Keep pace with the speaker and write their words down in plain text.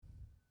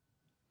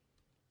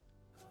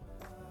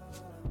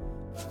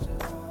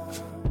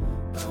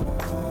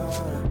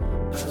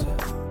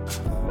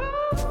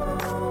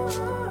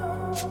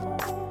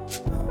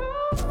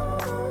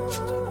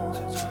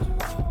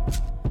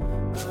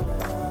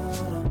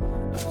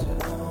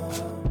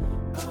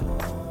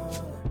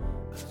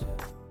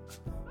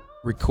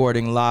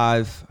Recording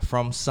live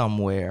from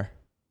somewhere.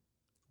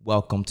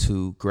 Welcome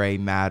to Gray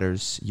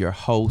Matters. Your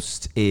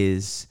host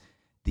is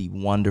the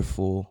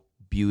wonderful,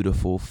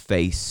 beautiful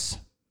face.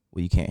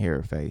 Well, you can't hear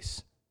her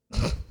face.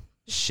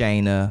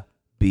 Shana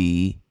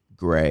B.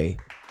 Gray.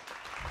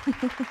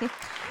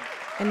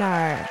 And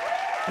our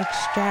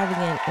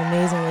extravagant,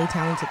 amazingly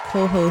talented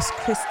co-host,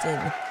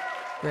 Christon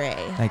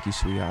Gray. Thank you,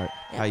 sweetheart.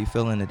 Yep. How you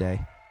feeling today?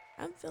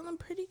 I'm feeling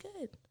pretty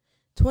good.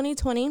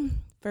 2020,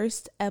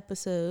 first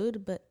episode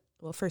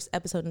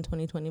in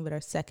 2020, but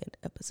our second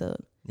episode.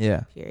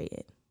 Yeah.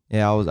 Period.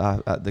 Yeah,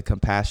 the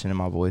compassion in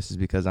my voice is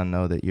because I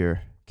know that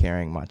you're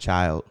carrying my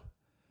child.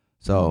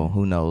 So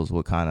who knows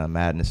what kind of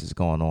madness is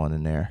going on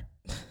in there.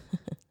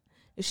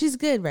 She's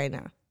good right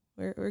now.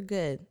 We're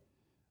good.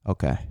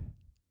 Okay.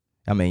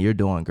 I mean, you're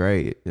doing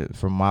great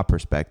from my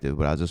perspective,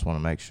 but I just want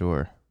to make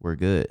sure we're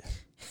good.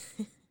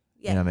 Yes.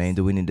 You know what I mean?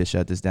 Do we need to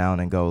shut this down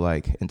and go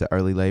like into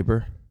early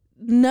labor?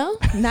 No,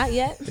 not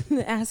yet.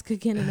 Ask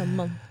again in a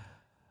month.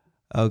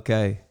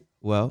 Okay.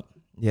 Well,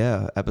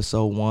 yeah.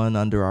 Episode 1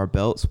 under our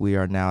belts. We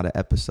are now to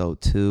episode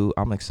 2.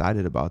 I'm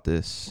excited about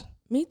this.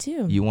 Me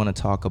too. You want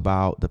to talk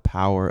about the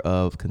power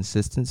of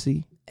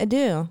consistency? I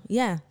do.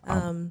 Yeah.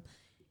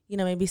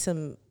 Maybe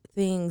some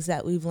things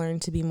that we've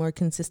learned to be more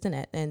consistent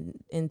at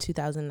in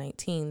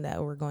 2019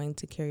 that we're going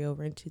to carry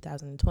over in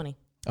 2020.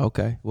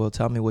 Okay. Well,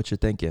 tell me what you're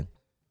thinking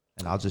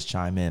and I'll just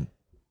chime in.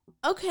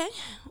 Okay.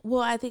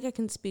 Well, I think I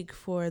can speak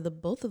for the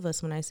both of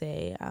us when I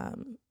say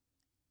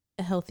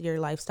a healthier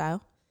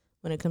lifestyle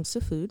when it comes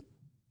to food.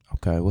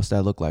 Okay. What's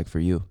that look like for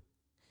you?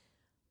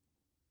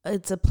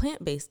 It's a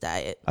plant-based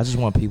diet. I just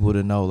want people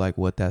to know like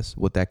what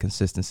that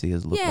consistency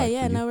is like.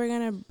 Yeah. No, we're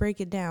going to break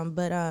it down.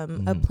 But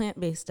a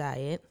plant-based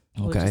diet,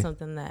 which is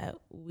something that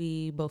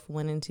we both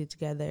went into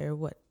together,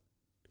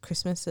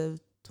 Christmas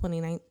of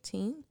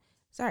 2019?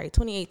 Sorry,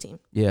 2018.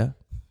 Yeah.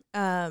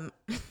 And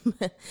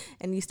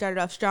you started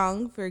off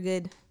strong for a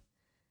good,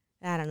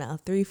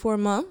 3-4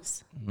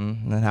 months.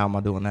 Mm-hmm. And how am I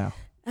doing now?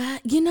 I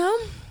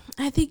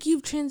think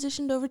you've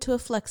transitioned over to a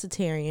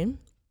flexitarian.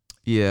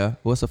 Yeah.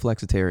 What's a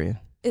flexitarian?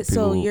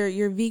 So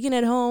you're vegan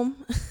at home,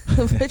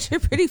 but you're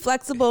pretty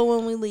flexible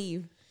when we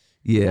leave.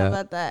 Yeah. How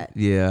about that?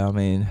 Yeah. I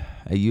mean,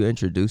 you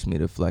introduced me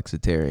to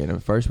flexitarian.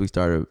 At first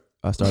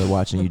I started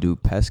watching you do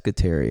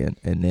pescatarian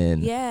and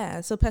then.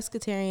 Yeah. So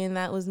pescatarian,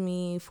 that was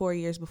me 4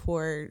 years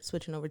before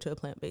switching over to a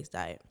plant-based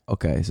diet.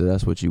 Okay. So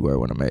that's what you were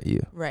when I met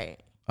you. Right.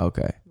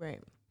 Okay.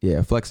 Right.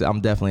 Yeah. I'm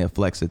definitely a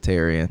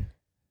flexitarian.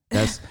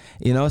 That's,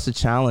 it's a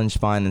challenge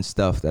finding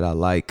stuff that I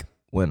like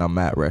when I'm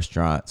at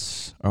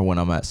restaurants or when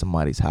I'm at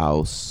somebody's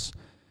house.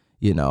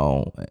 I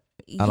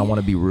don't want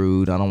to be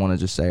rude. I don't want to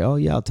just say, oh,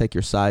 yeah, I'll take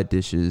your side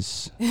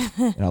dishes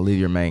and I'll leave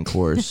your main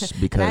course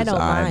because I don't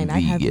I'm mind. vegan. I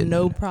have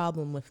no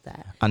problem with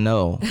that. I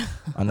know.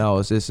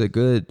 It's a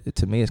good,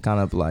 to me, it's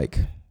kind of like,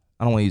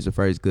 I don't want to use the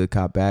phrase good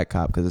cop, bad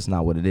cop because it's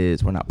not what it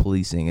is. We're not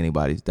policing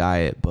anybody's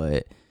diet,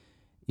 but,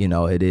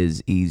 it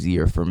is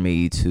easier for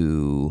me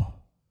to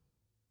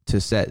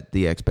set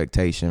the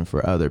expectation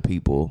for other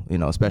people,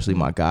 especially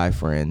my guy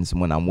friends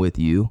when I'm with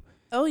you.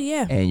 Oh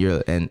yeah.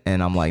 And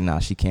I'm like, nah,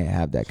 she can't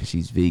have that because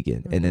she's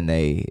vegan. Mm-hmm. And then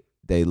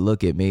they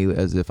look at me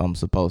as if I'm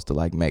supposed to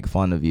like make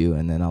fun of you.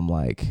 And then I'm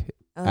like,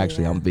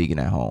 actually, I'm vegan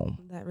at home.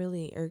 That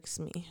really irks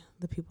me.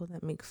 The people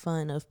that make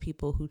fun of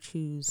people who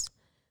choose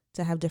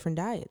to have different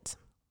diets.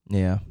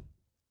 Yeah,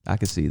 I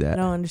can see that. I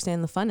don't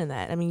understand the fun in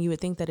that. I mean, you would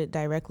think that it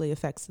directly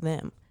affects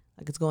them,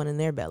 like it's going in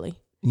their belly.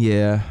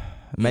 Yeah,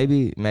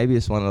 maybe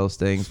it's one of those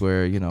things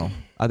where,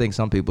 I think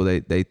some people,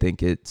 they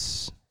think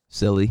it's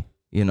silly.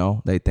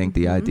 They think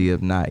the idea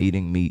of not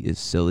eating meat is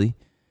silly.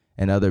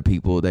 And other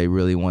people, they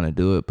really want to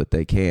do it, but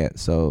they can't.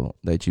 So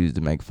they choose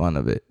to make fun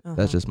of it.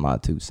 That's just my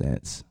 2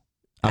 cents.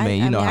 I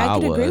mean, how I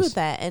could was. agree with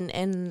that.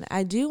 And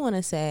I do want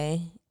to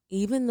say,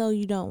 even though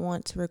you don't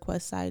want to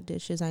request side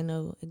dishes, I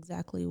know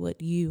exactly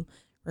what you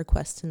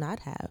request to not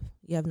have.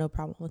 You have no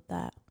problem with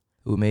that.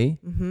 Who, me?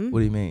 Mm-hmm.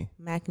 What do you mean?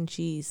 Mac and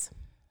cheese.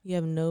 You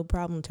have no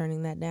problem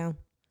turning that down.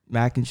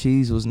 Mac and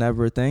cheese was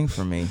never a thing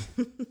for me.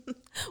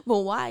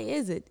 Well, why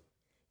is it?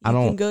 You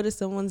can go to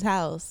someone's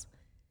house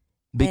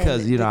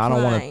because I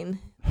don't want to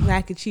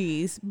mac and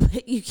cheese,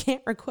 but you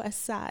can't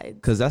request sides.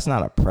 Because that's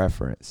not a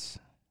preference.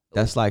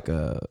 I feel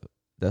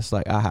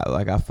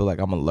like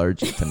I'm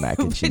allergic to mac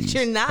and cheese. But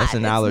you're not. That's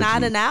an allergy. It's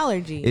not an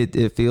allergy.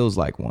 It feels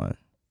like one.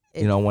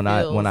 When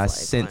I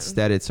sense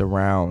that it's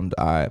around,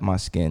 my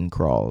skin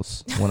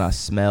crawls. When I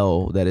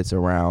smell that it's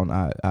around,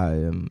 I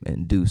am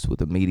induced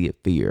with immediate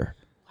fear.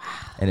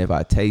 And if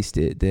I taste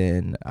it,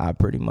 then I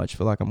pretty much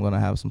feel like I'm going to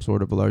have some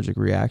sort of allergic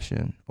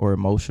reaction or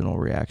emotional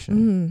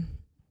reaction.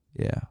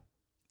 Yeah.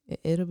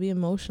 It'll be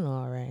emotional,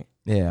 all right.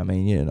 Yeah, I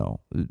mean,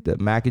 the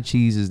mac and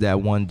cheese is that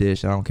one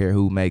dish. I don't care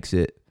who makes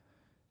it.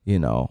 I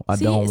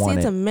don't want it.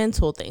 It's a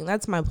mental thing.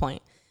 That's my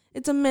point.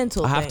 It's a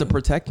mental thing. I have to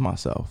protect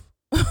myself.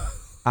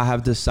 I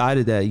have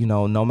decided that,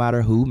 no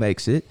matter who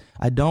makes it,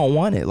 I don't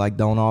want it. Like,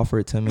 don't offer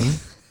it to me.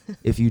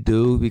 If you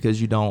do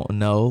because you don't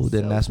know,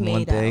 then that's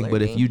one thing.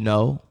 But if you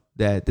know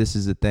that this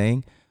is a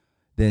thing,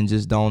 then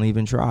just don't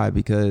even try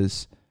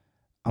because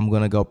I'm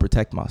going to go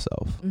protect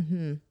myself.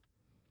 Mm-hmm.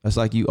 That's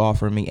like you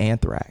offering me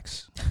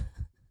anthrax.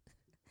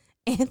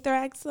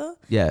 Anthrax, though?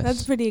 Yes.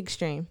 That's pretty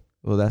extreme.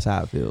 Well, that's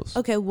how it feels.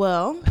 Okay,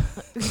 well,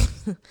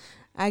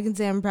 I can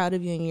say I'm proud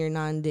of you and your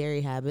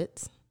non-dairy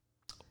habits.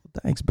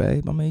 Thanks,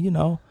 babe. I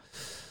mean,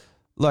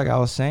 like I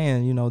was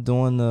saying,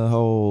 doing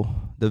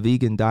the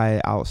vegan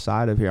diet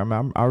outside of here. I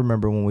mean, I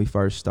remember when we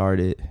first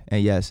started,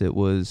 and yes, it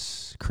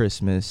was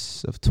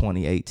Christmas of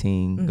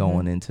 2018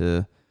 going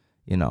into,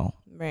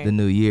 right. the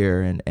new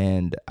year.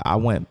 And I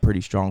went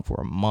pretty strong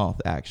for a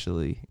month,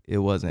 actually. It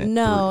wasn't.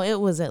 No,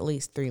 it was at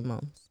least 3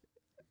 months.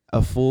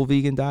 A full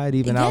vegan diet,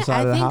 even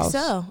outside of the house? I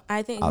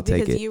think so. I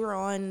think because you were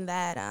on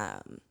that,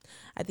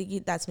 I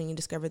think that's when you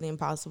discovered the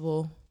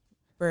Impossible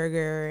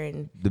Burger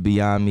and the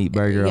Beyond Meat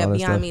burger. Yeah, all that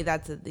Beyond stuff. Meat.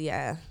 That's it.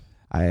 Yeah.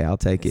 I'll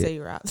take it. So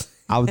you were out.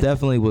 I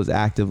definitely was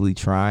actively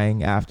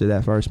trying after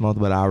that first month,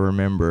 but I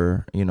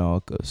remember,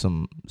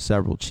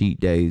 several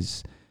cheat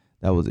days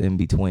that was in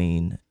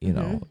between,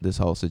 this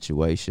whole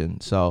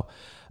situation. So,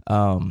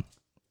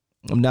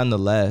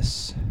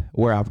 nonetheless,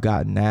 where I've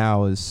gotten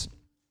now is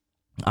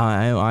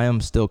I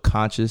am still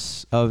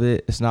conscious of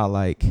it. It's not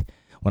like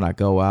when I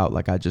go out,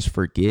 like I just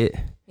forget.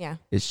 Yeah.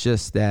 It's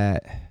just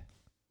that,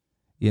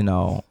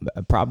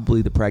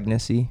 probably the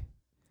pregnancy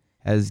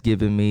has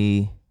given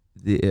me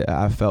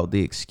I felt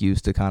the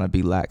excuse to kind of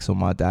be lax on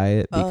my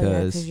diet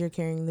because you're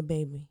carrying the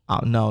baby.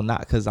 No,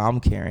 not because I'm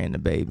carrying the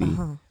baby,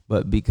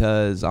 but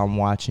because I'm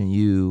watching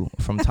you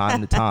from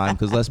time to time.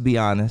 Because let's be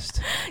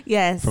honest,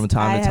 yes, from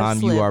time to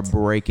time you are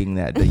breaking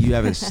that. You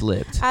haven't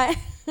slipped. I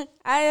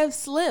have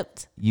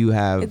slipped. You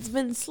have. It's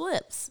been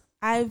slips.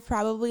 I've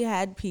probably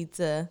had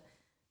pizza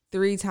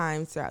 3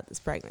 times throughout this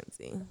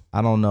pregnancy.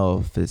 I don't know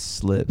if it's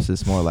slips.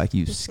 It's more like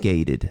you've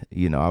skated.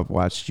 I've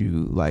watched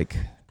you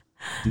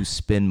do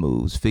spin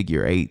moves,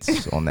 figure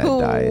eights on that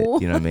diet.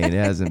 You know what I mean? It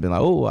hasn't been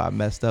like, oh, I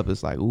messed up.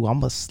 It's like, oh,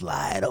 I'm going to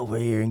slide over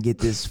here and get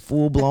this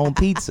full-blown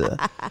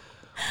pizza.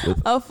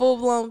 A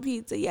full-blown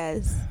pizza,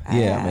 yes.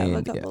 Yeah, I have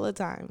a couple of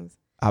times.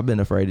 I've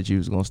been afraid that you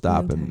was going to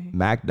stop at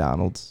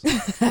McDonald's.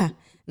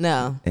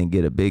 No. And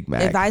get a Big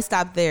Mac. If I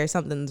stop there,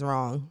 something's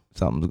wrong.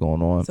 Something's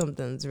going on.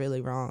 Something's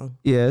really wrong.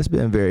 Yeah, it's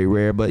been very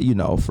rare. But,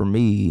 for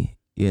me,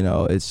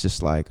 it's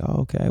just like,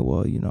 oh, okay,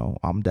 well,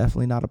 I'm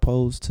definitely not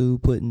opposed to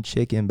putting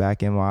chicken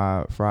back in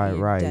my fried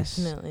rice.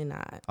 Definitely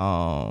not.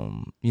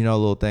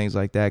 Little things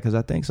like that. Because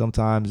I think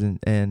sometimes,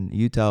 and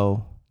you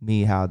tell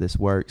me how this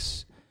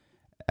works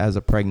as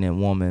a pregnant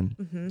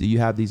woman, do you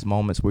have these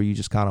moments where you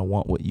just kind of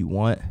want what you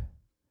want?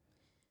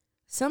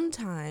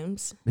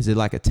 Sometimes. Is it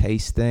like a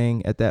taste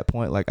thing at that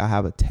point? Like I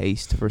have a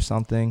taste for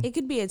something? It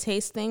could be a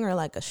taste thing or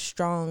like a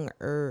strong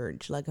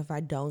urge. Like if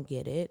I don't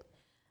get it,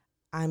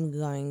 I'm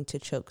going to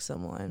choke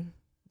someone.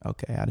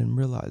 Okay, I didn't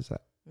realize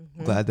that.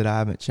 Glad that I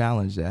haven't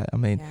challenged that. I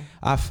mean,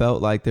 I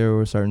felt like there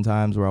were certain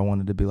times where I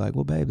wanted to be like,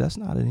 well, babe, that's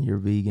not in your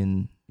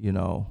vegan,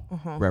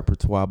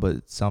 repertoire,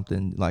 but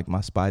something like my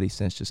spidey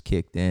sense just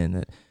kicked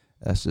in.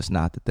 That's just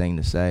not the thing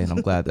to say, and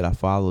I'm glad that I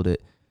followed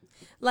it.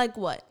 Like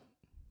what?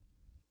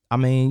 I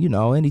mean,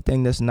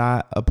 anything that's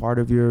not a part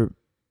of your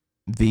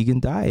vegan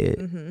diet,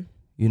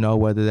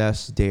 whether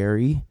that's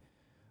dairy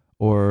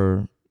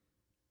or...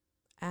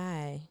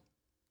 I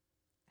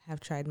have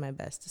tried my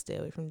best to stay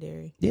away from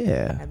dairy.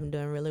 Yeah. I've been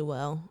doing really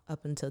well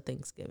up until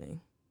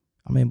Thanksgiving.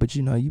 I mean, but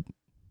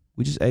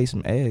we just ate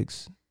some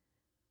eggs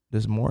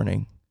this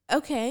morning.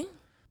 Okay.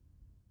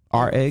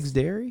 Are eggs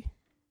dairy?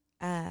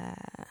 I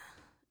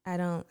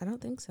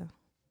don't think so.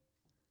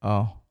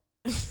 Oh.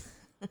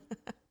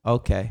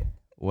 Okay.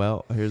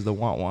 Well, here's the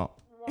womp.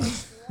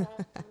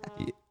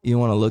 You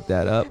want to look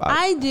that up?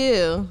 I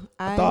do.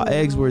 I thought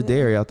eggs were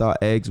dairy. I thought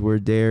eggs were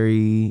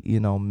dairy,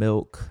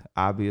 milk,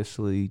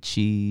 obviously,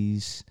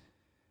 cheese.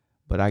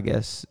 But I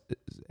guess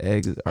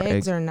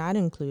eggs are not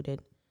included.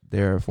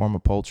 They're a form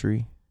of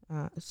poultry.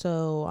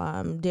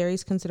 Dairy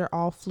is considered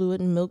all fluid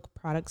and milk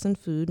products and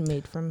food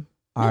made from...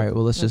 All right,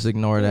 well, let's just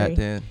ignore dairy. That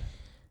then.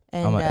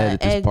 And, I'm going to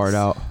edit this part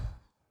out.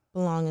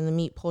 Belong in the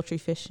meat, poultry,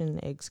 fish,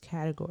 and eggs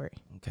category.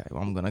 Okay,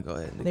 well, I'm going to go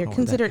ahead and they're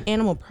considered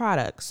animal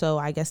products, so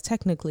I guess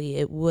technically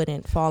it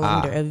wouldn't fall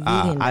under a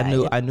vegan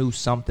diet. I knew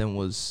something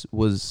was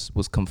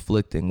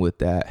conflicting with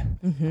that.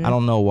 I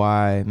don't know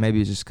why.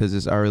 Maybe it's just because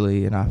it's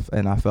early, and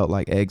I felt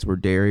like eggs were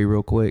dairy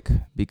real quick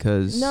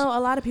because... No, a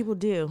lot of people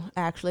do,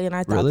 actually, and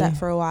I thought that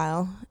for a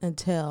while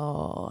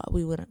until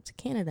we went up to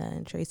Canada,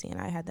 and Tracy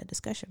and I had that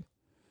discussion.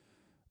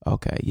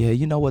 Okay, yeah,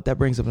 you know what? That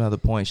brings up another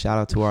point. Shout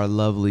out to our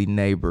lovely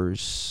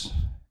neighbors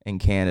in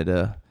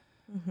Canada,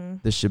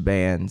 the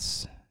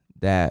Shabans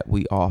that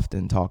we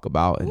often talk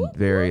about in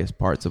various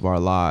parts of our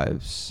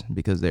lives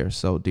because they're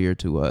so dear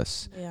to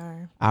us. They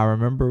are. I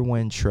remember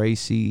when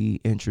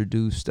Tracy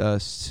introduced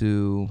us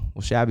to,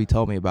 well, Shabby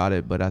told me about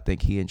it, but I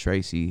think he and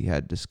Tracy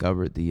had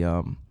discovered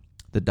the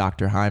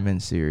Dr. Hyman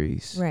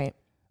series. Right.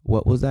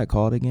 What was that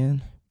called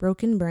again?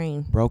 Broken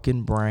Brain.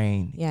 Broken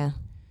Brain. Yeah.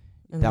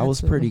 And that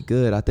was pretty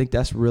good. I think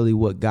that's really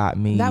what got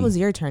me. That was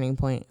your turning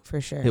point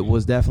for sure. It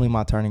was definitely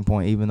my turning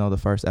point, even though the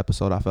first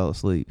episode I fell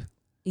asleep.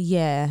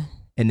 Yeah.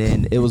 And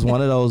then it was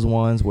one of those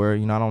ones where, I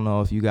don't know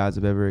if you guys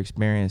have ever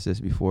experienced this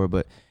before,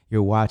 but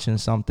you're watching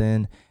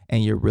something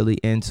and you're really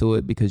into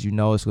it because you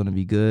know it's going to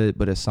be good,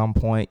 but at some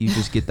point you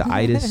just get the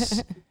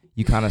itis.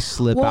 You kind of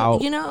slip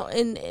out. You know,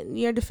 in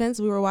your defense,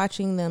 we were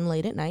watching them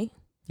late at night.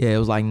 Yeah, it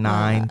was like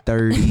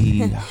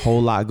 9:30,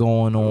 whole lot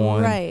going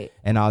on. Right.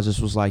 And I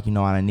was like, you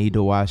know, I need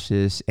to watch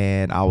this.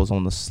 And I was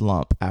on the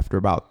slump after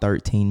about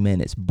 13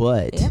 minutes.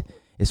 But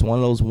it's one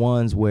of those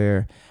ones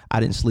where I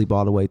didn't sleep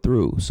all the way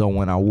through. So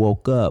when I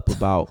woke up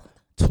about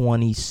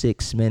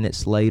 26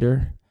 minutes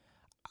later,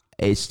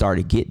 it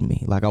started getting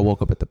me. Like I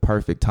woke up at the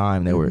perfect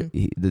time.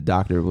 The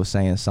doctor was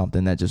saying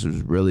something that just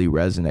was really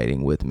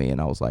resonating with me. And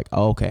I was like,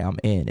 oh, okay, I'm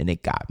in. And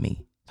it got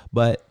me.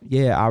 But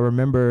yeah, I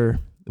remember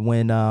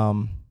when,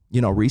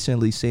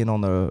 recently seeing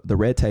on the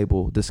Red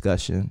Table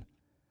discussion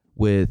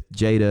with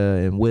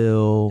Jada and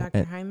Will.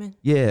 Dr. Hyman?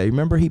 Yeah, you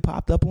remember he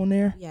popped up on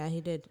there? Yeah,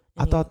 he did.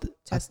 And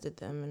tested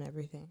them and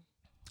everything.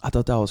 I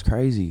thought that was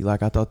crazy.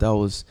 Like I thought that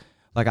was,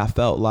 like I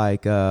felt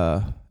like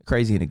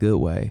crazy in a good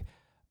way.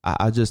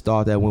 I just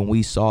thought that when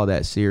we saw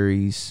that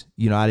series,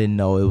 I didn't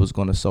know it was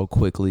going to so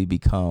quickly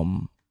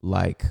become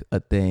like a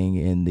thing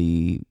in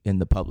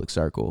the public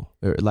circle,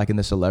 or like in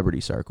the celebrity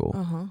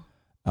circle.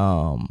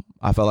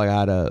 I felt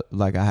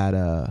like I had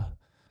a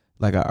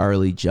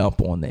early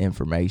jump on the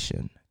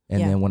information.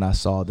 And then when I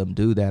saw them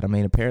do that, I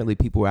mean, apparently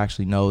people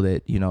actually know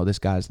that, this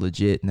guy's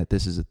legit and that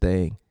this is a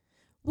thing.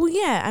 Well,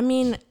 yeah, I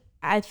mean,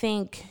 I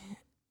think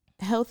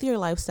healthier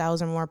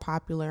lifestyles are more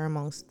popular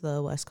amongst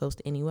the West Coast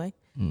anyway.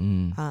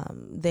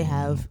 They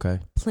have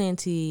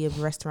plenty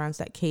of restaurants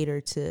that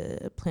cater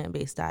to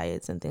plant-based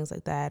diets and things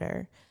like that,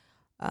 or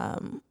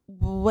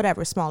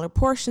smaller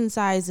portion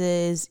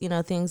sizes,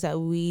 things that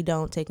we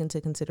don't take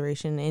into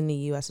consideration in the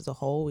U.S. as a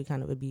whole. We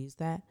kind of abuse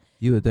that.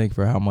 You would think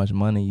for how much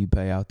money you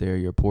pay out there,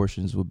 your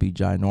portions would be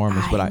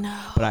ginormous.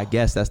 But I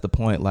guess that's the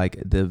point.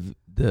 Like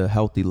the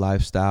healthy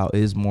lifestyle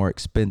is more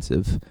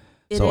expensive.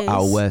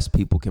 Out west,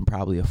 people can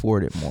probably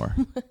afford it more.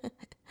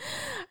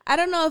 I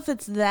don't know if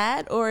it's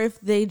that or if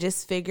they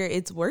just figure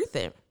it's worth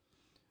it.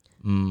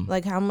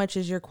 Like, how much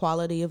is your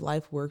quality of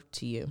life worth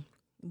to you?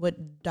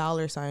 What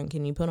dollar sign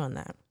can you put on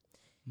that?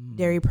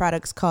 Dairy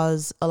products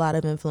cause a lot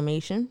of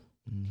inflammation.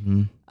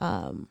 And,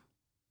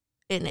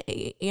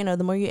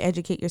 the more you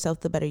educate yourself,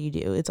 the better you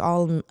do. It's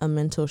all a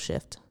mental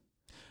shift.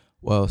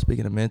 Well,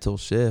 speaking of mental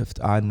shift,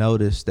 I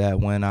noticed that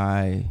when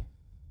I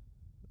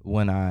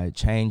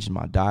changed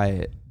my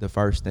diet, the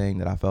first thing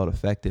that I felt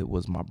affected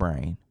was my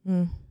brain.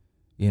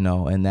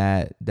 And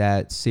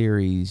that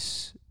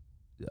series,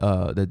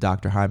 the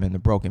Dr. Hyman, the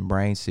Broken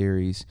Brain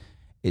series,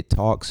 it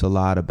talks a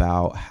lot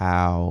about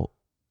how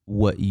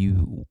what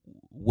you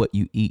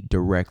eat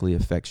directly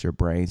affects your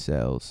brain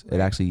cells. It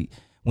actually,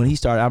 when he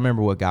started, I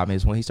remember what got me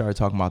is when he started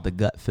talking about the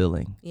gut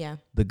feeling. Yeah.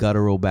 The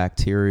guttural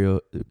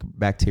bacteria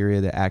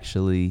that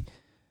actually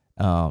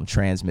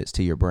transmits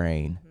to your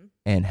brain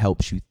and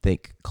helps you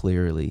think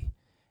clearly.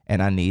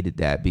 And I needed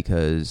that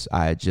because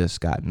I had just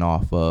gotten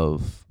off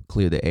of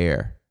Clear the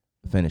Air,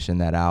 finishing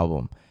that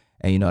album.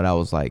 And,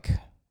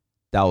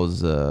 that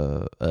was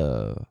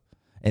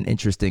an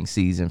interesting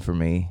season for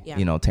me.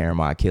 Yeah. Tearing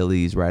my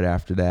Achilles right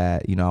after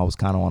that. I was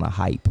kind of on a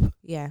hype.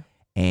 Yeah.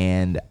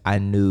 And I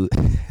knew,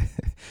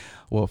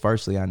 well,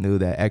 firstly, I knew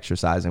that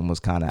exercising was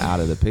kind of out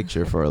of the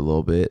picture for a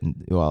little bit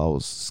while I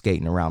was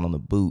skating around on the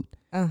boot.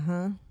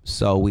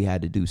 So we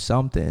had to do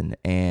something.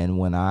 And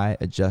when I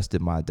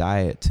adjusted my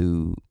diet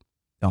to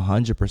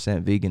 100%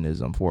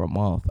 veganism for a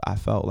month, I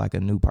felt like a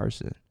new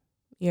person.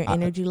 Your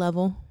energy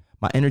level?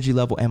 My energy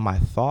level and my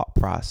thought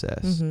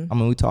process. I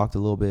mean, we talked a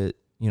little bit,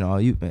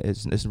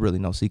 it's really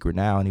no secret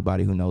now.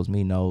 Anybody who knows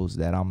me knows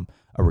that I'm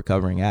a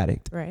recovering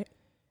addict. Right.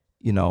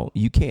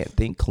 You can't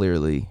think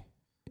clearly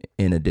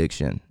in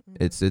addiction.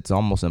 It's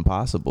almost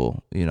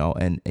impossible,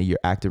 and your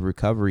active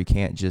recovery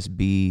can't just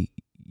be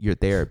your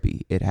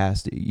therapy. It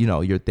has to,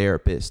 your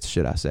therapist,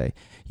 should I say.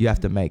 You have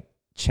to make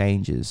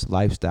changes,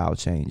 lifestyle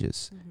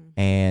changes.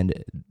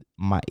 And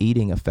my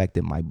eating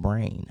affected my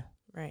brain.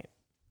 Right.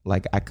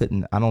 Like I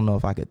don't know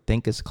if I could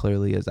think as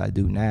clearly as I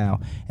do now.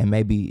 And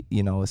maybe,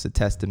 it's a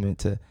testament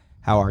to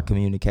how our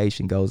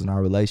communication goes in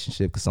our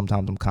relationship, because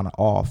sometimes I'm kind of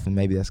off, and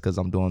maybe that's because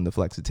I'm doing the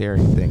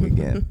flexitarian thing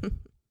again.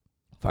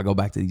 If I go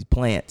back to these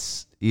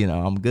plants,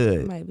 I'm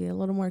good. Might be a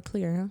little more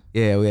clear, huh?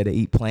 Yeah, we had to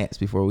eat plants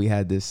before we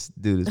had do this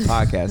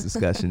podcast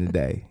discussion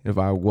today. If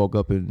I woke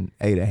up and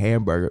ate a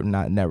hamburger,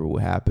 never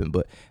would happen.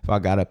 But if I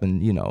got up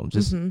and,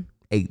 just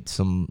ate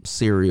some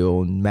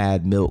cereal and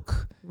Mad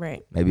Milk,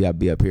 right, maybe I'd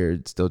be up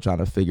here still trying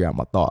to figure out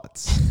my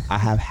thoughts. I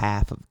have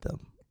half of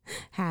them.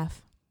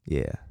 Half?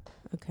 Yeah.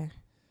 Okay.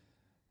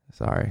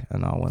 Sorry, I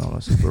know I went on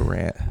a super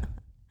rant.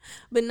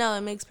 But no,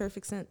 it makes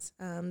perfect sense.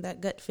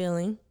 That gut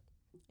feeling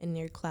in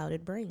your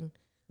clouded brain,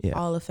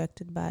 all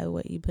affected by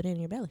what you put in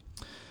your belly.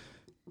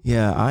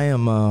 Yeah, I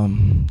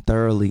am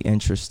thoroughly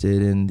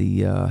interested in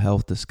the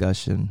health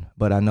discussion,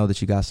 but I know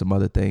that you got some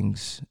other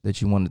things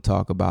that you want to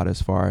talk about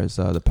as far as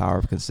the power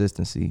of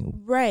consistency.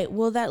 Right.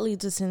 Well, that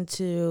leads us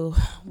into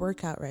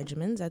workout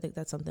regimens. I think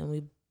that's something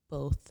we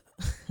both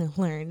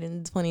learned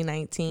in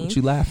 2019. What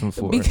you laughing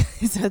for?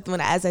 Because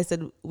as I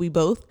said, we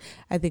both,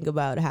 I think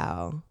about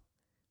how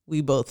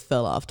we both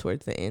fell off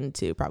towards the end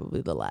too,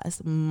 probably the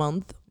last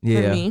month for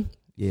me.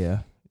 Yeah.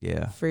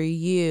 For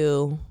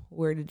you,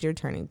 where did your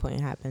turning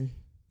point happen?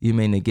 You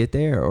mean to get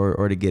there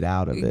or to get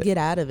out of it? Get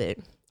out of it.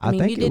 I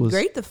mean, think you did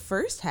great the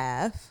first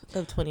half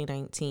of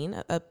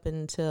 2019 up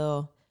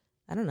until,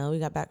 I don't know, we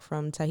got back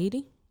from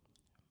Tahiti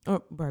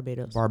or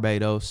Barbados.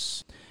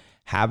 Barbados.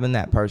 Having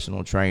that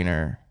personal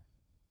trainer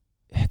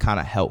kind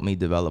of helped me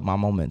develop my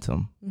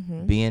momentum.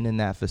 Mm-hmm. Being in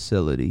that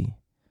facility,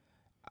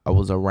 I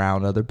was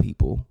around other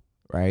people,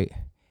 right?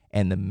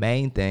 And the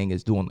main thing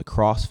is doing the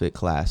CrossFit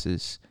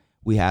classes.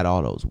 We had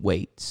all those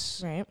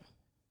weights, right?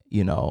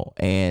 You know,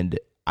 and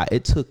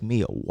it took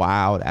me a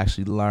while to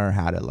actually learn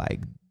how to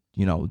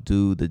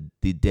do the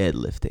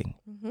deadlifting.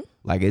 Mm-hmm.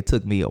 Like it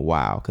took me a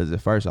while because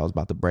at first I was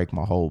about to break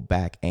my whole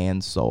back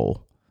and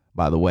soul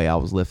by the way I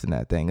was lifting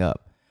that thing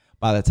up.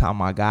 By the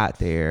time I got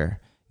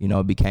there,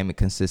 it became a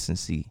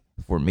consistency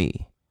for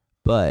me.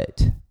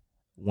 But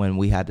when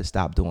we had to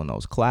stop doing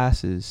those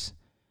classes,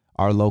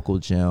 our local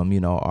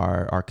gym,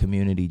 our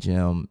community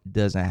gym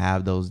doesn't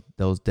have those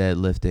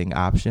deadlifting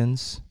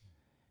options.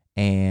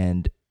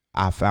 And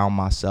I found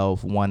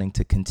myself wanting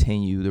to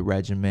continue the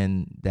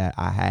regimen that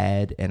I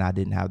had, and I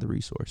didn't have the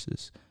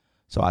resources.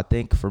 So I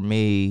think for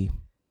me,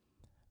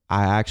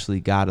 I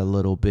actually got a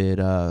little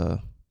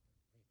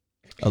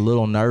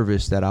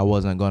nervous that I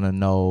wasn't going to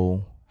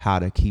know how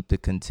to keep the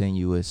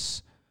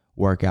continuous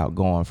workout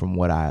going from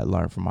what I had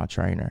learned from my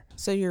trainer.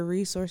 So your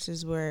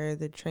resources were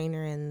the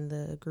trainer and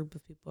the group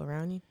of people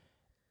around you?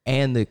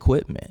 And the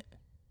equipment.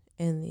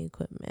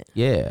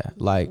 Yeah.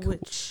 Like,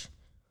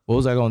 what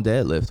was I going to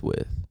deadlift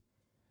with?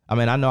 I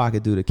mean, I know I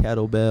could do the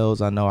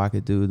kettlebells. I know I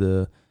could do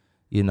the,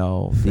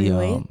 free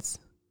weights.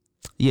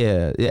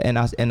 Yeah, and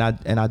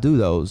I do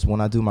those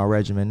when I do my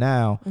regimen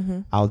now.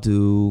 Mm-hmm.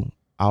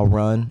 I'll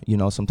run.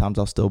 Sometimes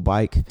I'll still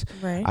bike.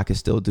 Right. I can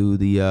still do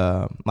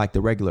the like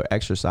the regular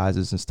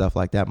exercises and stuff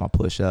like that. My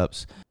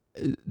push-ups.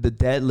 The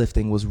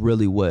deadlifting was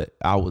really what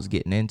I was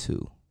getting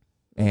into,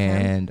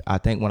 and I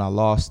think when I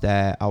lost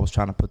that, I was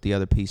trying to put the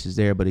other pieces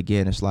there. But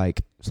again, it's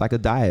like a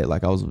diet.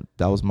 Like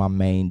that was my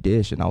main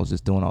dish, and I was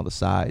just doing all the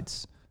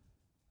sides.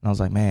 And I was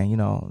like,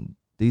 man,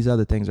 these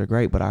other things are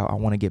great, but I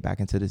want to get back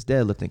into this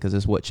deadlifting because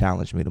it's what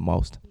challenged me the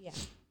most. Yeah.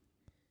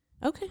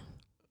 Okay.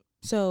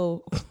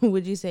 So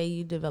would you say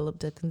you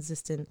developed a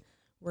consistent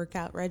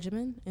workout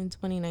regimen in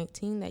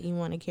 2019 that you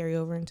want to carry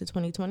over into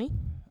 2020?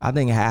 I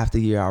think half the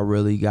year I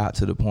really got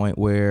to the point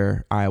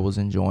where I was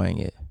enjoying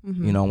it.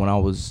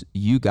 Mm-hmm.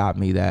 You got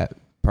me that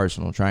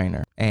personal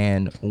trainer.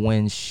 And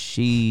when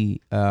she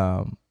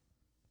asked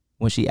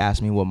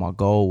me what my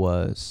goal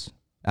was,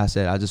 I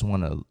said, I just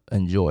want to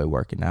enjoy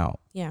working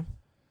out. Yeah.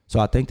 So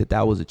I think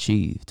that was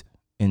achieved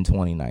in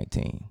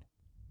 2019.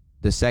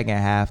 The second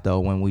half, though,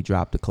 when we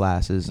dropped the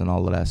classes and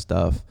all of that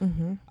stuff,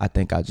 mm-hmm. I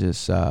think I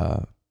just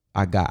I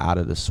got out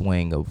of the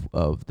swing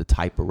of the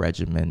type of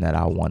regimen that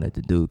I wanted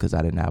to do because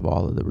I didn't have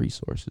all of the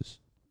resources.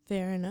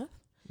 Fair enough.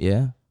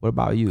 Yeah. What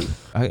about you?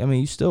 I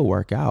mean, you still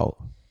work out.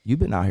 You've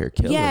been out here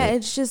killing it. Yeah,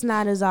 it's just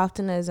not as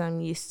often as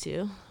I'm used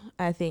to.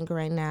 I think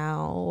right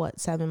now,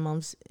 7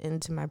 months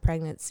into my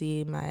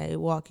pregnancy, my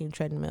walking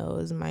treadmill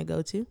is my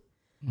go-to.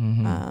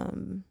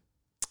 Mm-hmm.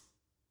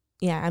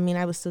 Yeah, I mean,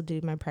 I would still do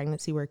my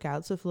pregnancy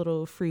workouts with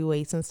little free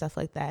weights and stuff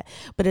like that,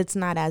 but it's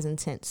not as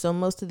intense. So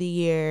most of the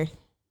year,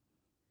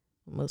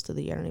 I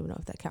don't even know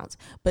if that counts,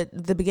 but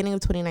the beginning of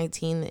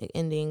 2019,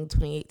 ending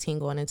 2018,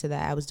 going into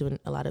that, I was doing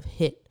a lot of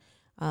HIIT.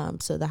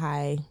 So the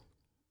high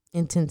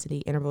intensity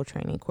interval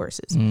training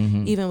courses,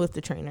 mm-hmm. even with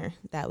the trainer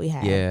that we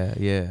had.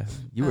 Yeah.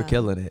 You were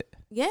killing it.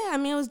 Yeah, I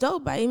mean, it was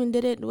dope. I even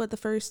did it, the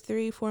first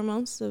 3-4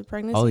 months of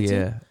pregnancy.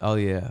 Oh,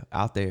 yeah.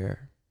 Out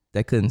there.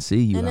 They couldn't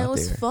see you out there. And it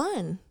was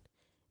fun.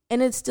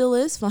 And it still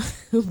is fun.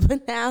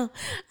 But now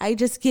I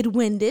just get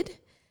winded.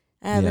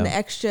 I have an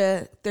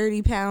extra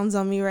 30 pounds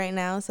on me right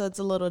now, so it's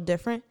a little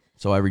different.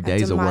 So every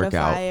day's a workout.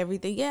 Modify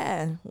everything.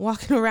 Yeah,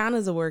 walking around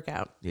is a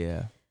workout.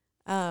 Yeah.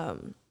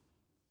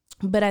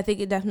 But I think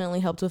it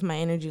definitely helped with my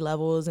energy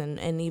levels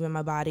and even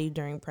my body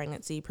during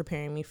pregnancy,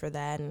 preparing me for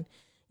that and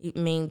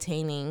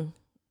maintaining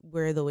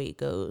where the weight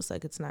goes.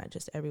 Like, it's not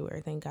just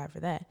everywhere. Thank God for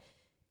that.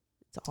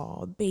 It's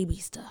all baby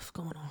stuff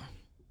going on.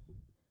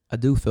 I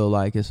do feel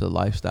like it's a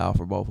lifestyle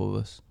for both of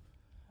us.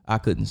 I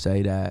couldn't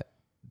say that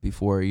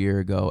before a year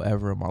ago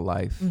ever in my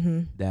life,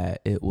 mm-hmm.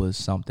 that it was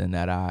something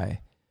that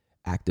I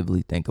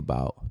actively think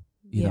about.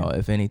 You know,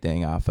 if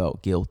anything, I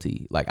felt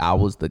guilty. Like, I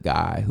was the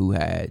guy who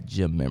had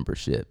gym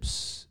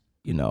memberships,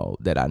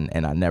 that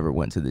I never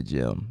went to the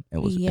gym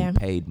and was and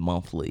paid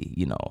monthly,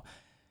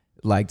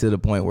 like to the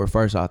point where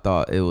first I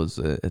thought it was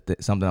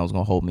something that was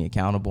going to hold me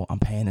accountable. I'm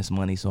paying this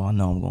money, so I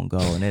know I'm going to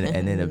go. And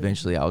then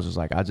eventually I was just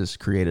like, I just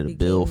created a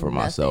bill for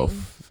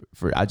myself.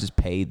 I just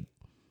paid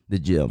the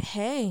gym.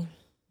 Hey.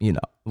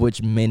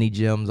 Which many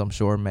gyms I'm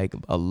sure make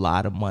a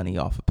lot of money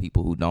off of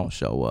people who don't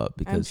show up.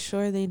 Because I'm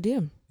sure they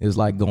do. It's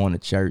like going to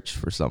church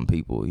for some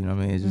people. You know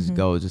what I mean? It's just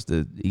go just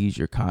to ease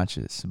your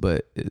conscience.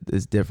 But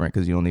it's different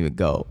because you don't even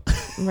go.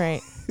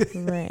 Right.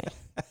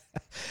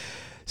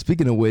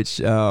 Speaking of which,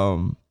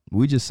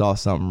 we just saw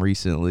something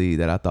recently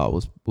that I thought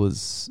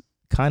was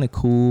kind of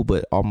cool,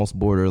 but almost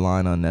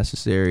borderline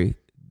unnecessary.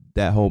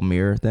 That whole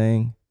mirror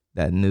thing,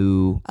 that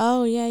new.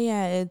 Oh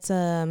yeah. It's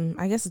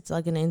I guess it's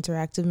like an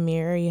interactive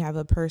mirror. You have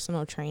a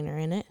personal trainer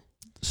in it.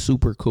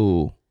 Super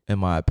cool, in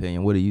my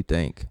opinion. What do you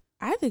think?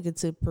 I think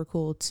it's super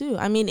cool too.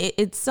 I mean,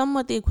 it's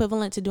somewhat the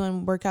equivalent to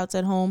doing workouts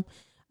at home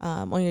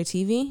on your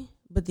TV,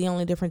 but the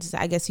only difference is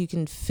I guess you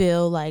can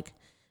feel like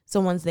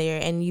someone's there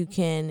and you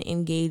can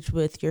engage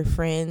with your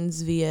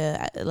friends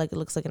via, like, it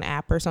looks like an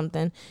app or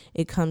something.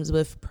 It comes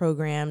with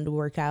programmed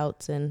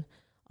workouts and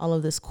all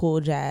of this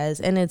cool jazz,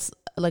 and it's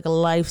like a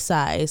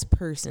life-size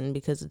person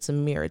because it's a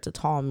mirror. It's a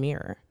tall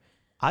mirror.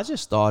 I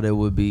just thought it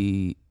would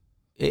be,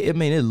 I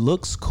mean, it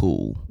looks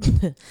cool.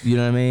 You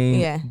know what I mean?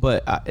 Yeah.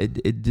 But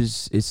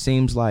it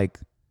seems like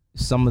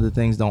some of the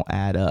things don't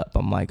add up.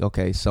 I'm like,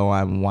 okay, so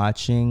I'm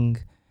watching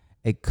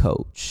a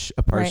coach,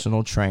 a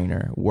personal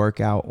trainer, work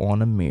out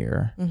on a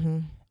mirror,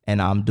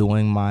 and I'm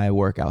doing my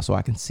workout so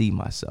I can see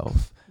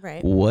myself.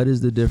 Right. What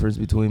is the difference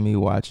between me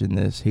watching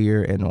this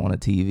here and on a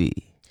TV?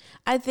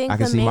 I think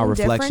the main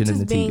difference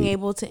is being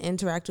able to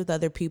interact with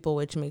other people,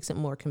 which makes it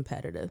more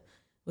competitive.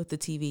 With the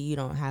TV, you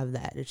don't have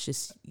that. It's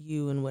just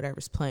you and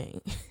whatever's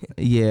playing.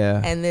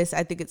 Yeah. And this,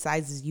 I think it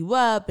sizes you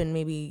up and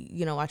maybe,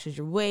 watches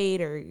your weight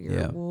or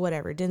your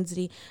whatever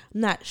density.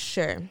 I'm not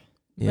sure.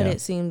 But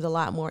it seems a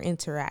lot more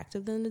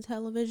interactive than the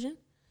television.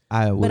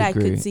 I would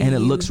agree. I could see and it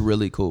looks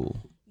really cool.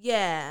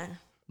 Yeah.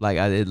 Like,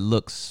 it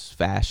looks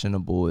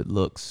fashionable. It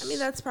looks. I mean,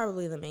 that's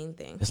probably the main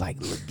thing. It's like,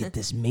 look at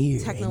this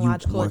mirror.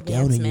 Technological and you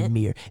work out in your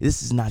mirror.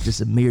 This is not just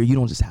a mirror. You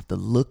don't just have to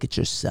look at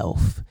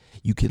yourself.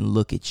 You can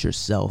look at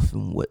yourself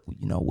and what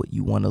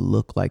you want to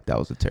look like. That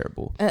was a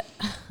terrible.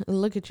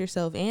 Look at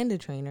yourself and a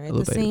trainer at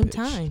the same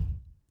time.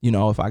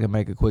 If I can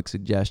make a quick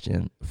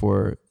suggestion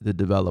for the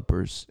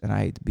developers, and I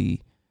hate to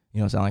be,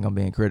 sound like I'm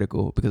being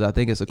critical, because I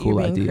think it's a cool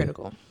You're being idea.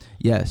 Critical.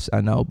 Yes,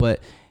 I know,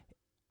 but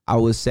I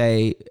would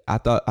say I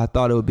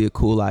thought it would be a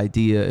cool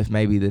idea if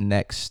maybe the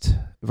next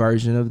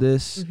version of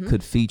this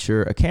could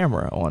feature a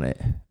camera on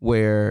it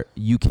where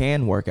you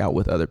can work out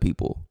with other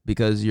people,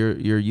 because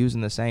you're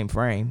using the same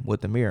frame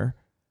with the mirror.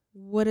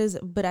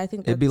 But I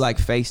think it'd be like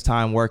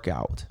FaceTime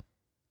workout.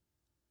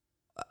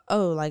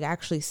 Oh, like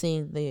actually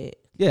seeing the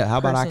how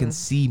about I can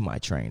see my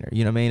trainer?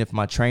 You know what I mean? If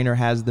my trainer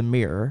has the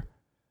mirror,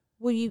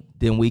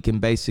 then we can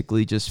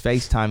basically just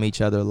FaceTime each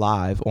other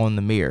live on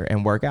the mirror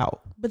and work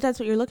out. But that's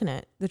what you're looking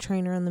at, the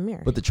trainer on the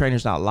mirror. But the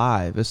trainer's not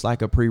live. It's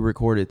like a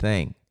pre-recorded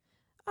thing.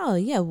 Oh,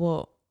 yeah.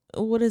 Well,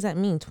 what does that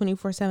mean?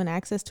 24/7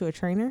 access to a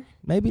trainer?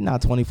 Maybe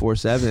not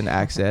 24/7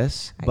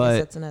 access, but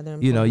that's another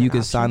you can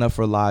option. sign up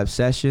for live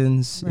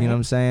sessions. Right. You know what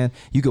I'm saying?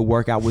 You could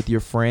work out with your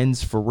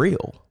friends for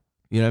real.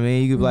 You know what I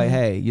mean? You could be like,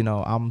 hey,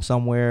 I'm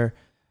somewhere.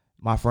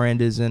 My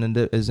friend is in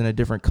a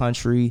different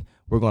country.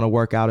 We're going to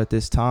work out at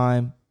this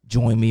time.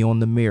 Join me on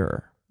the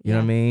mirror. You know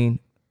what I mean?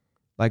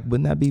 Like,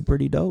 wouldn't that be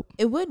pretty dope?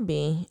 It would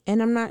be.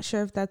 And I'm not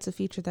sure if that's a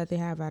feature that they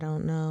have. I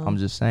don't know. I'm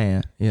just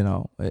saying,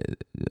 a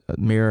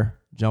mirror,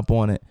 jump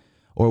on it.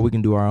 Or we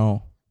can do our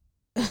own.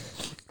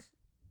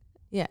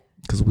 Yeah.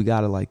 Because we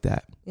got it like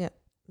that. Yeah,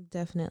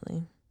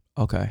 definitely.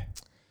 Okay.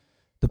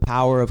 The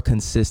power of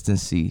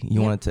consistency.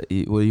 What do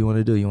you want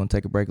to do? You want to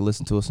take a break and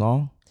listen to a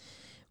song?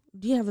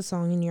 Do you have a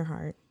song in your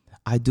heart?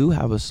 I do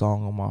have a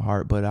song on my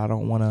heart, but I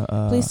don't want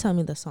to. Please tell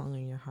me the song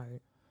in your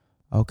heart.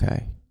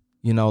 Okay.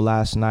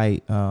 Last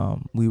night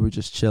we were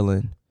just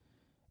chilling,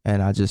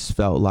 and I just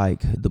felt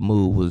like the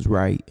mood was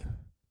right,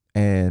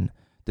 and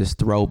this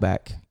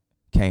throwback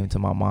came to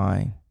my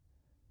mind.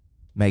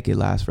 Make It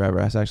Last Forever.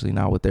 That's actually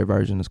not what their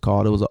version is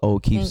called. It was an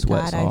old Keith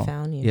Sweat song. Thank God I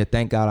Found You. Yeah,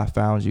 Thank God I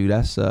Found You.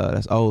 That's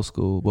old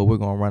school, but we're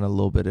gonna run a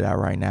little bit of that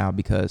right now,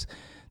 because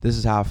this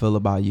is how I feel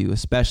about you,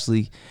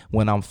 especially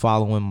when I'm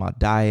following my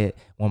diet,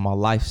 when my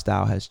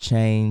lifestyle has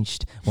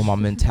changed, when my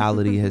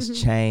mentality has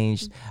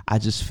changed. I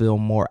just feel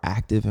more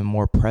active and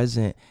more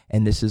present,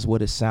 and this is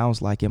what it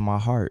sounds like in my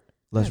heart.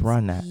 Let's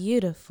run that.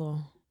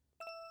 Beautiful.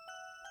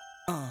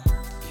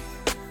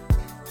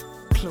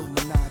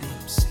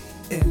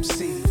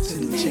 MC to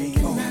the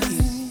J-O-E.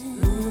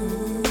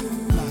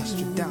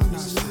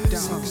 Nostradamus,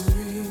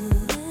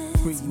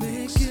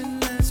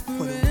 remix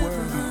for the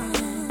world.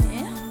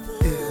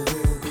 Ill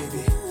will,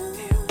 baby.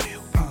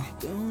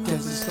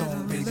 Desert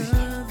Storm, baby.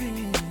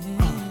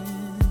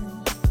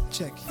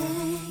 Check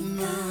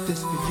it.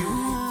 This for you.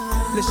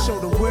 Let's show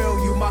the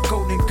world you my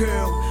golden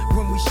girl.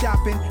 When we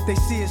shopping, they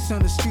see us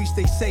on the streets.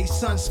 They say,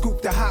 son,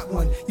 scoop the hot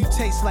one. You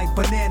taste like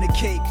banana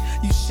cake.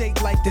 You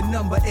shake like the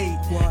number 8.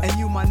 And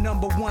you my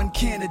number 1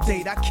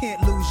 candidate. I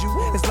can't lose you.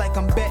 It's like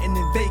I'm betting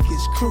in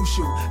Vegas.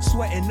 Crucial.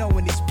 Sweating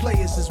knowing these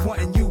players is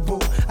wanting you, boo.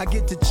 I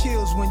get the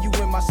chills when you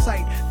in my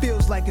sight.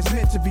 Feels like it's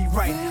meant to be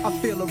right. I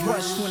feel a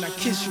rush when I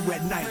kiss you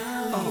at night.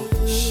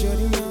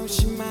 Shorty know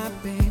she my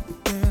baby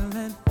girl,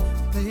 and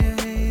player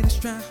haters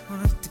try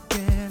hard to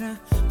get her,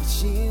 but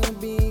she'll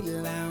be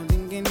loud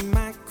and in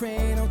my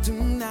cradle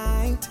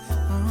tonight.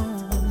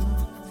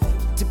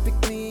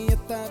 Typically I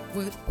thought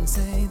wouldn't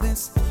say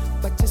this,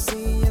 but you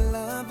see your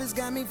love has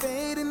got me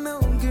fading. No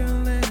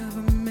girl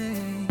ever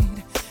made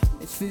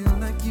me feel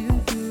like you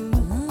do.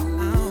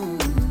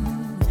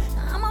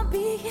 I'ma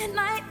be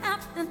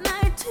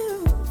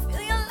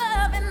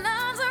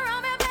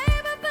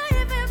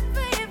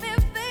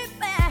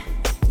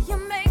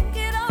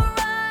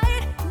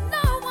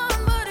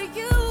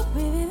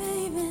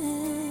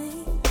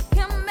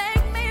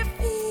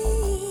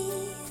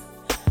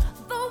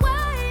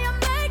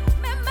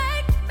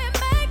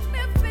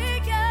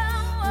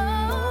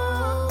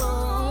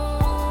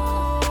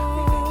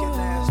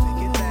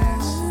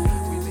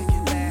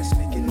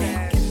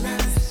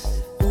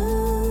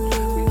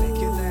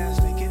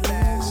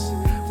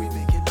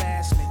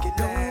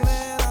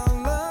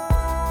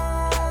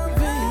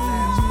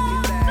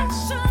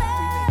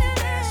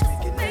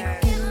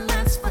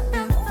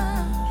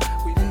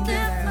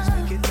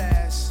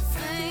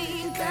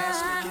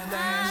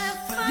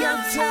Your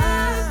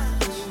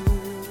touch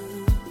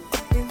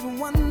is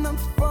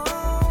wonderful.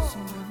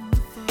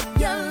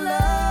 Your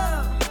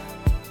love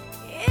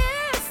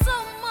is so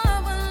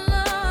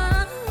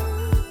marvelous.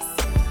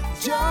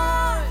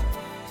 Joy,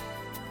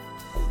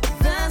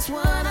 that's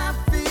what I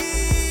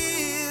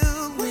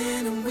feel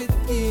when I'm with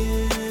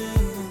you.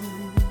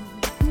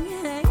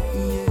 Yeah,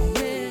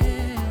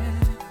 yeah.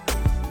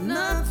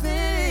 Nothing,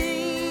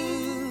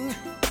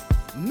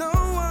 no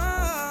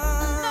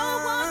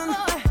one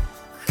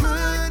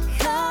could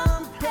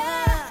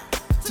compare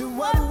to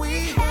what we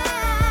have.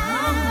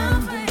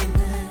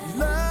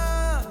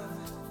 Love,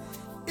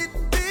 it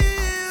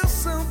feels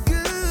so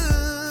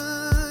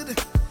good.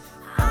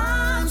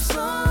 I'm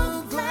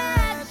so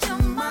glad you're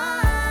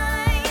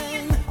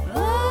mine.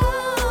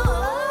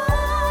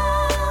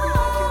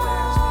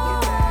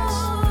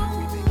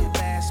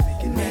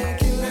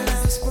 Make it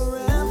last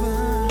forever.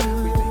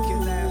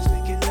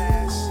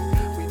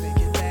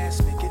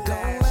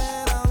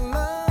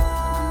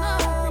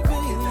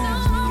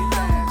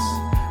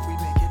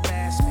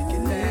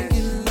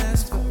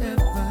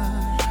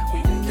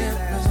 Don't let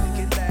our love make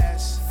it last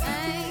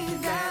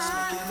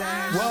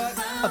forever. What?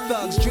 A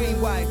thug's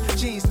dream wife,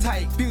 jeans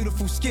tight,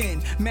 beautiful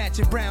skin,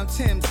 matching brown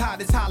Timbs,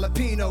 hot as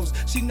jalapenos.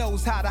 She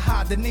knows how to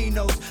hide the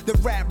Ninos, the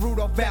rap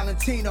Rudolph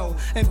Valentino.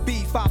 And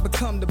beef, I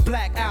become the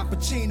black Al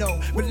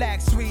Pacino.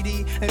 Relax,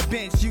 sweetie, and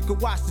bench, you can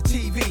watch the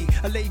TV.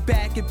 I lay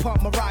back and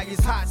pump Mariah's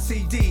hot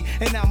CD,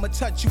 and I'ma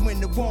touch you in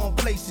the warm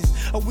places.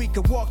 Or we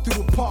could walk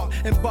through the park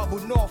and bubble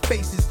North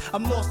faces.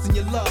 I'm lost in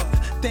your love,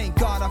 thank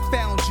God I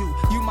found you.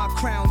 You my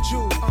crown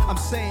jewel, I'm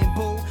saying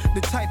boo,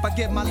 the type I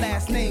give my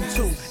last name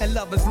to. And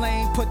Lover's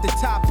Lane, put the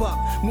top up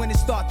when it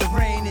start to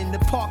rain in the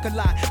parking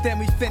lot. Then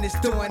we finish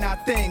doing our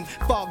thing.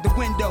 Fog the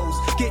windows,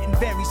 getting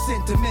very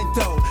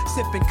sentimental.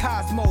 Sipping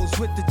Cosmos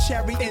with the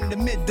cherry in the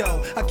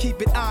middle. I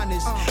keep it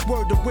honest,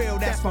 word to will,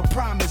 that's my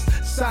promise.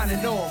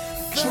 Signing off,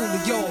 truly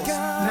yours,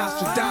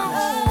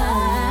 Nostradamus.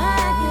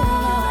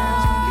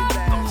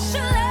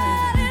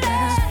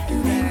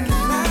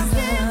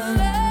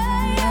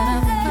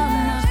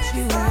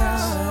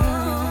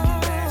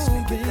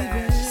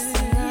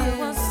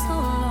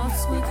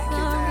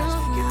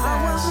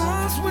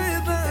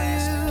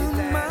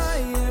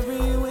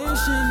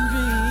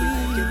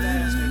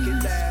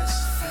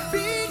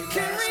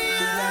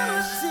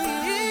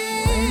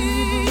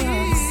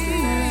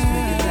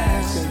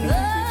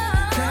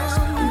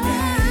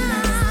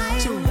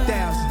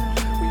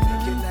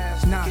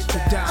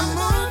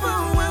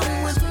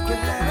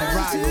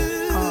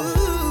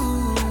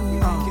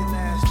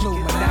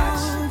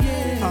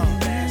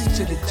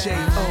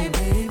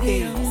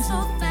 J-O-E.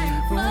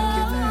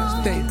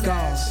 Thank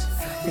God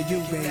for you,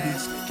 baby.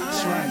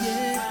 That's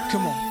right.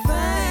 Come on.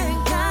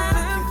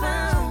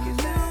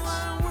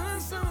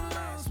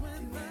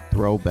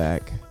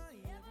 Throwback.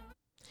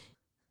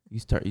 You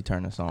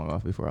turn the song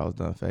off before I was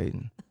done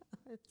fading.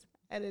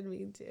 I didn't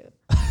mean to.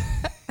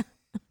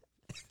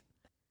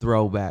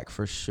 Throwback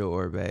for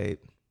sure, babe.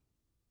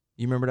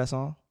 You remember that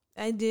song?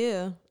 I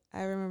do.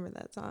 I remember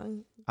that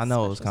song. I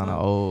know it was kind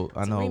of old.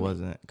 I know it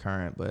wasn't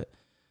current, but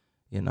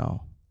you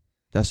know,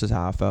 that's just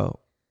how I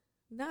felt.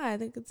 No, I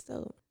think it's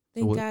dope.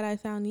 Thank God I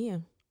found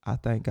you. I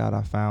thank God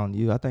I found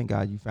you. I thank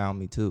God you found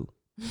me too.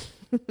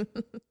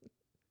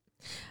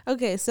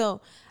 Okay, so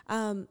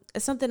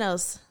something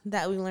else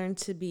that we learned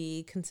to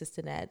be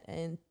consistent at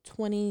in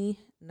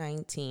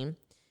 2019,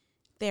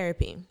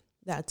 therapy.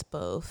 That's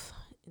both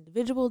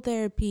individual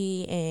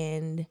therapy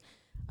and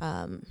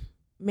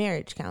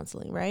marriage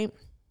counseling, right?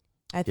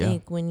 I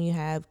think when you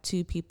have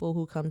two people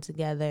who come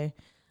together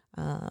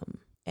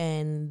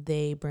and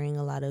they bring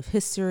a lot of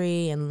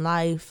history and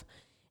life,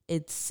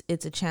 it's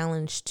a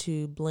challenge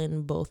to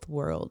blend both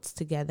worlds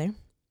together.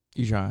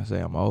 You trying to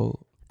say I'm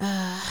old?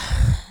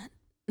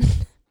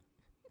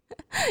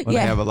 When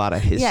I have a lot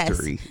of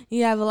history. Yes.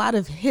 You have a lot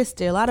of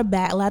history, a lot of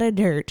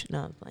dirt.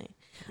 No, I'm playing.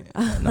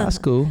 No, that's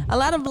cool. A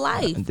lot of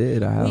life. I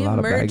did. I had a lot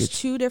of baggage. We have merged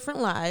two different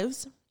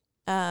lives,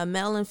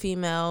 male and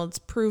female. It's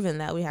proven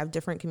that we have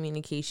different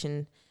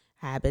communication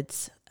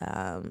habits,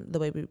 the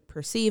way we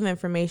perceive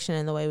information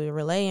and the way we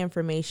relay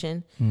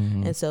information.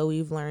 Mm-hmm. And so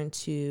we've learned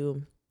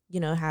to,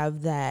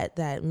 have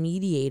that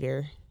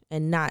mediator,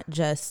 and not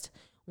just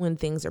when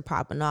things are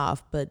popping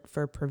off, but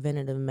for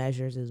preventative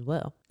measures as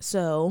well.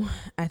 So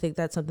I think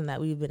that's something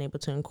that we've been able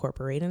to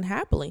incorporate, and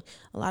happily.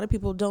 A lot of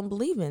people don't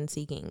believe in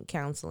seeking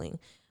counseling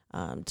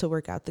to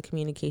work out the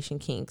communication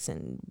kinks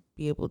and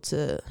be able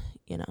to,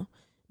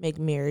 make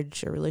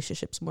marriage or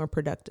relationships more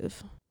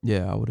productive.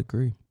 Yeah, I would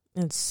agree.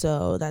 And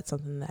so that's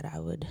something that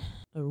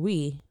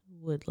we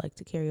would like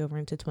to carry over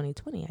into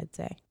 2020, I'd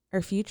say.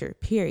 Our future,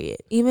 period.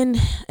 Even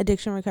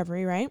addiction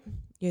recovery, right?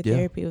 Your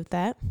therapy with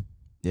that.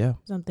 Yeah.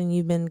 Something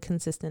you've been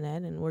consistent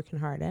at and working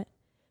hard at.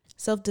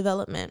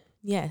 Self-development.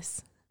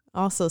 Yes.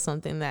 Also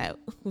something that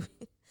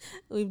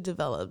we've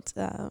developed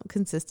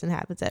consistent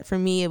habits at. For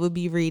me, it would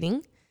be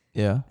reading.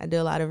 Yeah. I do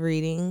a lot of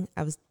reading.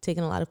 I was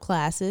taking a lot of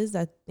classes.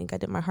 I think I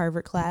did my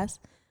Harvard class,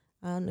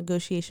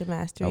 negotiation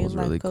mastery and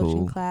life really coaching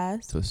cool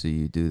class. To see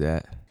you do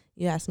that.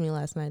 You asked me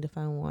last night if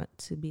I want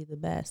to be the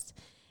best.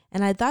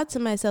 And I thought to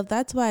myself,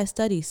 that's why I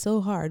study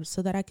so hard,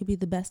 so that I could be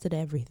the best at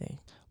everything.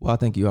 Well, I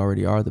think you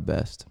already are the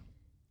best.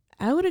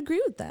 I would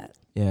agree with that.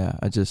 Yeah,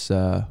 I just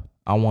I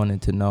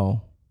wanted to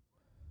know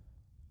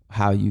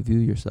how you view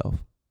yourself.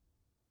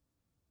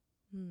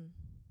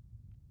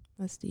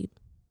 That's deep.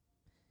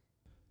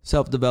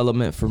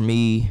 Self-development for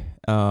me,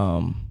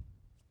 I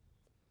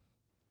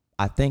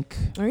think,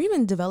 or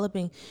even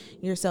developing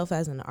yourself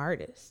as an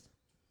artist.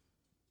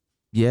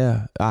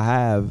 Yeah, I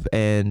have,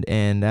 and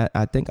that,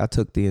 I think I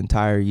took the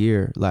entire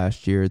year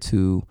last year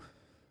to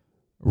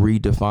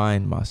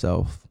redefine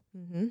myself.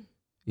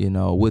 You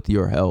know, with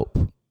your help.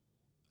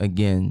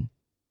 Again,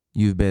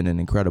 you've been an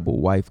incredible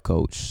wife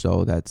coach,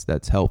 so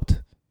that's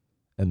helped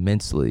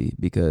immensely,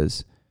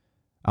 because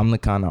I'm the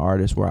kind of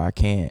artist where I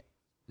can't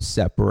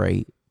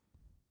separate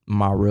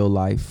my real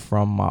life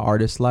from my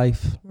artist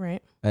life.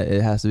 Right.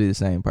 It has to be the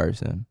same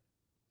person.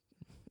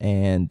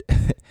 And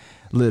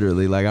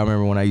literally, like, I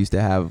remember when I used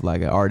to have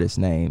like an artist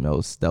name that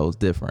was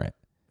different.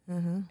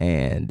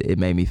 And it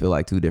made me feel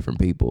like two different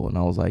people. And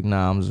I was like,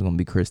 nah, I'm just going to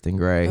be Christon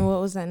Gray. And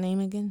what was that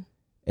name again?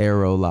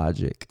 Aero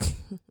Logic.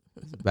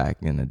 Back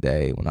in the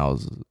day when I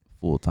was a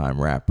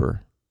full-time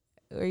rapper.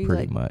 Were you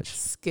pretty like much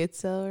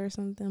schizo or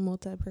something,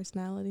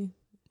 multi-personality?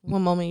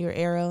 One moment you were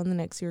Aero and the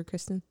next you were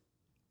Christon?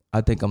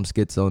 I think I'm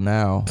schizo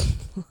now.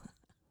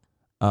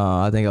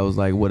 I think I was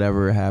like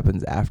whatever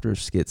happens after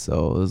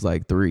schizo. It was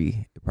like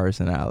 3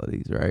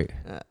 personalities, right?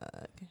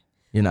 Okay.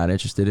 You're not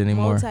interested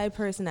anymore?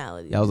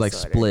 Multi-personality. Yeah, I was like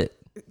split.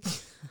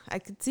 I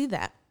could see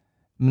that.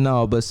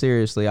 No, but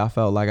seriously, I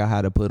felt like I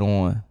had to put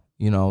on,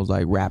 you know, it was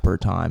like rapper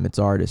time. It's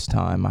artist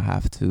time. I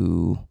have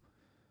to.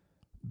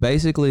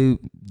 Basically,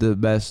 the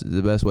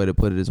best way to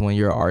put it is when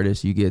you're an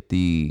artist, you get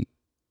the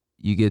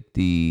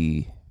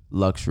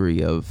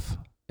luxury of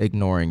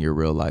ignoring your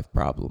real life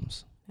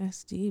problems.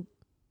 That's deep.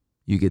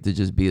 You get to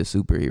just be a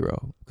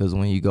superhero, because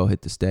when you go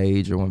hit the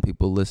stage or when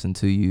people listen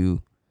to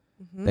you,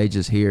 they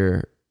just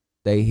hear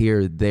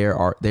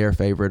their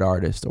favorite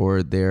artist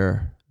or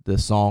the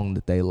song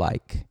that they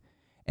like,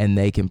 and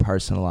they can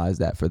personalize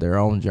that for their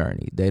own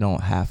journey. They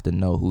don't have to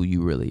know who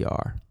you really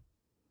are.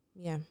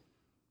 Yeah.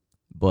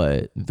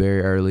 But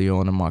very early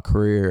on in my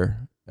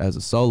career as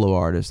a solo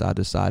artist, I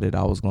decided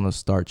I was going to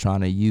start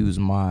trying to use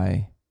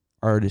my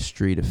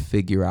artistry to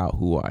figure out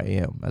who I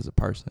am as a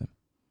person.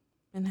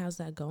 And how's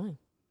that going?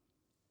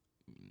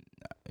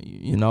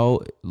 You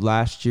know,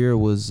 last year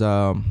was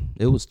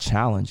it was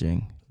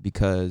challenging,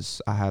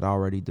 because I had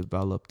already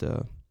developed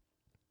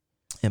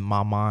in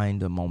my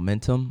mind a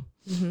momentum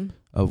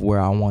of where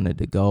I wanted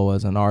to go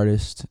as an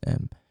artist.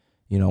 And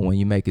you know, when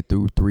you make it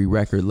through 3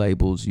 record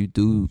labels, you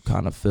do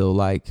kind of feel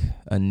like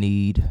a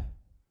need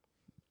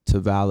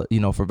to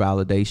for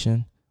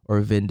validation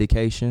or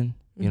vindication,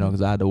 you know,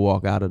 because I had to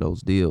walk out of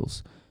those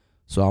deals.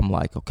 So I'm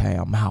like, okay,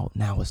 I'm out.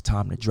 Now it's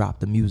time to drop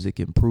the music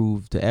and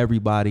prove to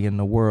everybody in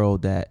the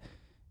world that,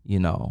 you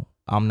know,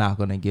 I'm not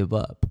going to give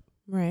up.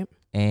 Right.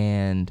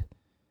 And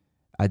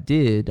I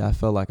did. I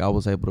felt like I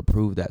was able to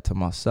prove that to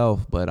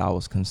myself, but I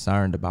was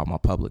concerned about my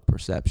public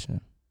perception.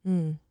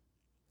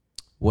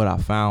 What I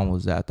found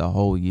was that the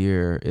whole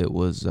year it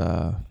was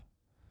a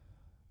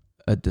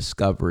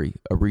rediscovery.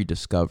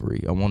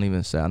 I won't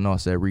even say, I know I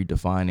said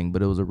redefining,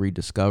 but it was a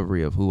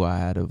rediscovery of who I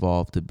had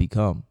evolved to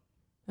become.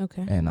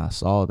 Okay. And I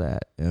saw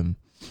that, and,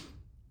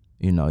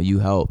 you know, you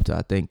helped.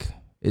 I think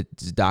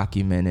it's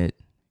documented,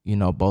 you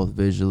know, both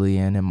visually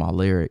and in my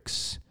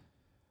lyrics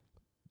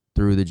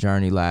through the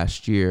journey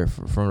last year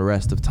from the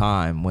rest of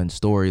time. When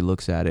Story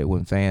looks at it,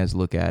 when fans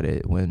look at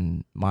it,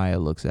 when Maya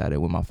looks at it,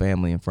 when my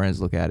family and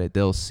friends look at it,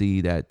 they'll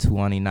see that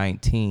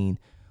 2019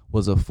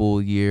 was a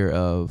full year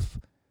of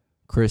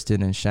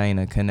Christon and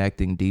Shana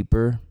connecting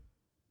deeper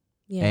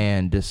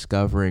and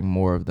discovering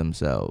more of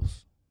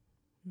themselves.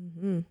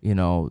 You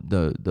know,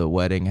 the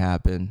wedding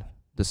happened,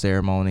 the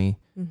ceremony,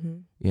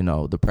 you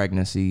know, the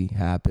pregnancy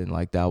happened.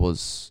 Like, that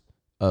was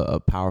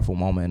a powerful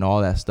moment, and all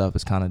that stuff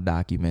is kind of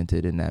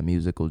documented in that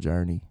musical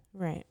journey.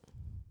 Right.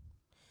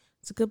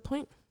 It's a good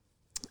point.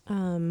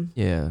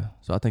 Yeah.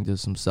 So I think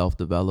there's some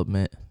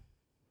self-development.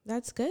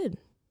 That's good.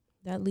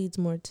 That leads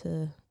more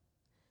to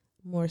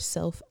more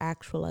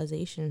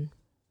self-actualization.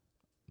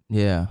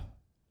 Yeah.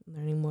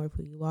 Learning more of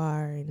who you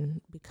are and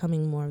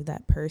becoming more of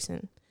that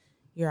person,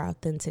 your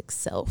authentic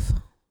self.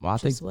 Well, I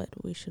think is what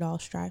we should all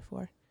strive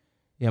for.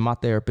 Yeah, my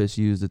therapist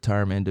used the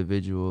term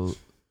individualism.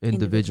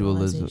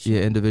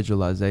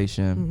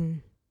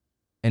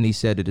 And he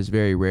said it is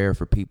very rare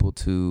for people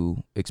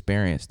to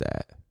experience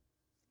that.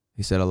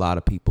 He said a lot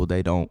of people,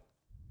 they don't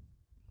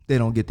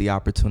get the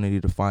opportunity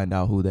to find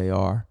out who they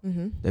are.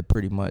 They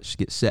pretty much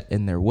get set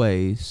in their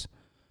ways,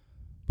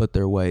 but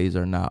their ways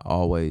are not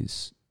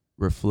always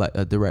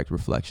a direct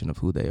reflection of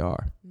who they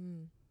are.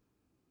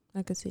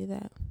 I could see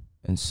that.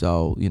 And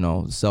so, you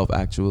know,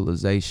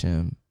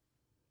 self-actualization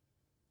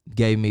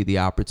gave me the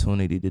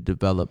opportunity to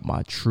develop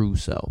my true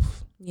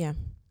self. Yeah.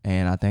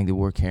 And I think that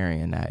we've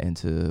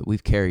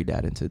carried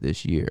that into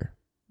this year.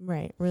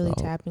 Right. Really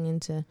tapping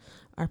into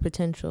our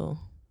potential.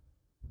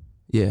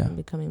 Yeah. And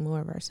becoming more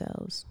of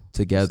ourselves.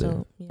 Together.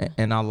 So, yeah.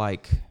 And I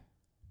like,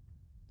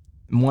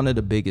 one of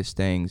the biggest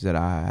things that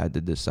I had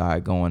to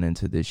decide going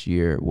into this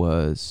year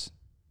was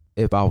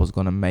if I was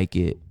going to make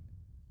it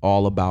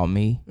all about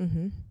me,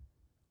 mm-hmm.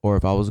 or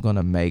if I was going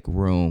to make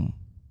room,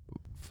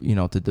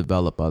 to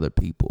develop other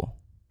people,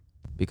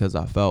 because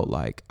I felt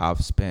like I've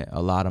spent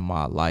a lot of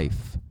my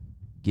life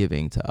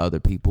giving to other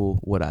people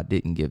what I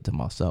didn't give to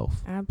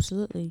myself.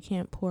 Absolutely. You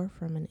can't pour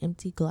from an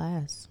empty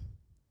glass.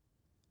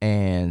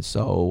 And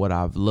so what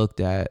I've looked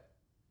at,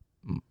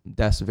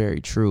 that's very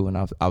true. And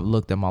I've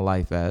looked at my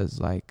life as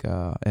like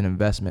an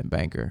investment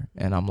banker.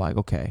 And I'm like,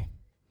 okay,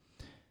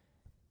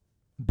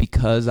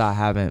 because I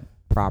haven't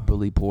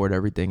properly poured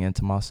everything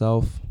into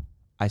myself,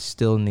 I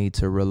still need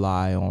to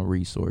rely on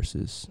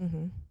resources,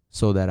 mm-hmm.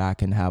 so that I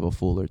can have a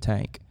fuller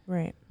tank.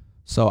 Right.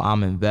 So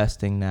I'm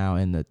investing now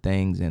in the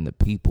things and the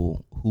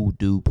people who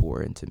do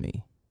pour into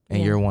me.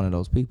 And you're one of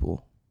those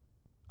people.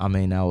 I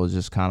mean, that was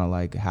just kind of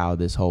like how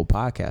this whole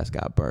podcast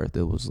got birthed.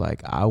 It was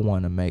like, I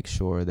want to make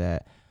sure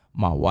that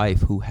my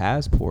wife, who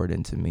has poured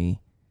into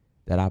me,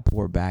 that I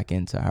pour back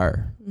into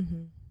her,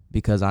 mm-hmm.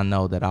 because I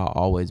know that I'll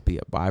always be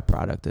a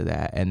byproduct of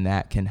that. And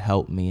that can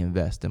help me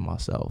invest in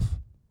myself.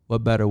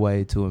 What better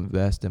way to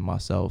invest in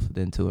myself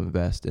than to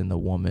invest in the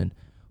woman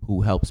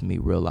who helps me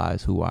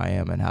realize who I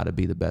am and how to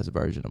be the best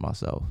version of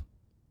myself?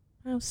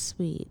 How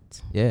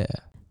sweet. Yeah.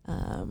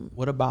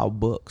 What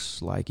about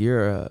books? Like,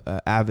 you're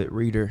a avid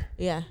reader.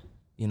 Yeah.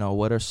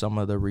 What are some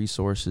of the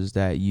resources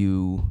that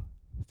you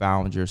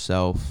found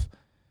yourself,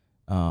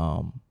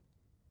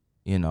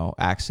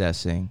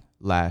 accessing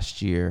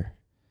last year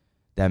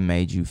that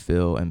made you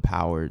feel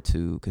empowered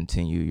to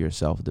continue your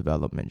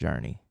self-development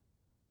journey?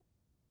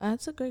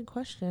 That's a great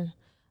question.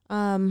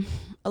 A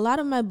lot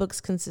of my books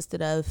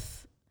consisted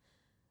of,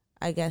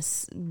 I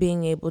guess,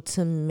 being able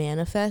to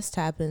manifest,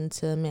 tap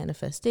into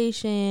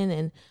manifestation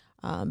and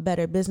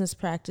better business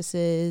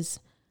practices.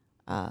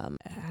 I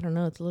don't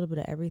know. It's a little bit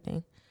of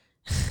everything.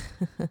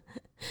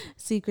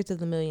 Secrets of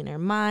the Millionaire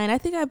Mind. I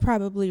think I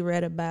probably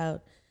read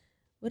about,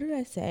 what did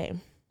I say?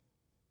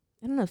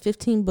 I don't know,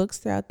 15 books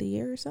throughout the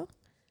year or so.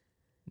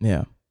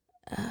 Yeah.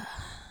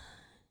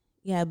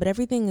 Yeah, but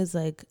everything is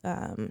like,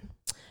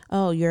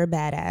 You're a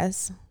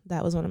Badass.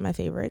 That was one of my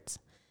favorites.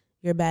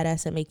 You're a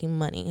Badass at Making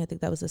Money. I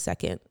think that was the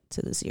second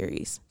to the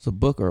series. It's a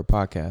book or a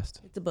podcast?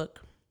 It's a book.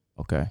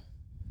 Okay.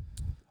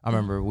 I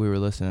remember we were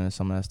listening to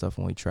some of that stuff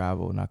when we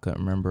traveled, and I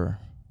couldn't remember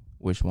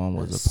which one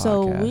was a podcast.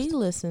 So we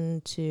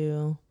listened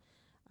to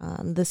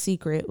The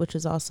Secret, which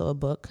is also a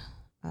book.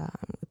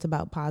 It's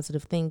about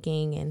positive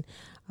thinking and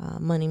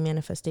money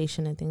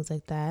manifestation and things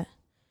like that.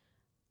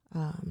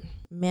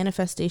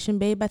 Manifestation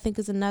Babe, I think,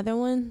 is another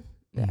one.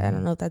 Mm-hmm. I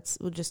don't know if that's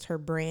just her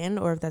brand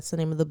or if that's the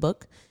name of the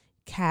book.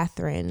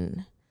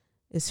 Catherine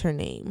is her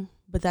name,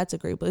 but that's a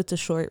great book. It's a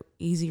short,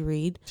 easy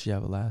read. Does she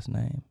have a last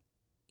name?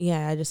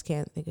 Yeah, I just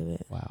can't think of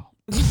it. Wow.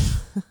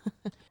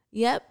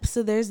 Yep.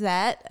 So there's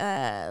that.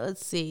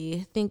 Let's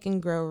see. Think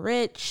and Grow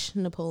Rich,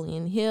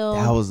 Napoleon Hill.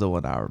 That was the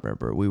one I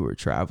remember. We were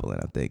traveling,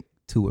 I think,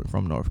 to and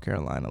from North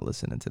Carolina,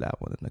 listening to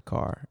that one in the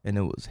car, and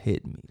it was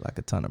hitting me like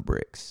a ton of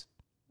bricks.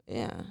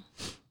 Yeah.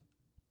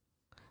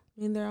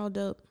 I mean, they're all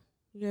dope.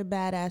 You're a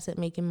Badass at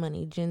Making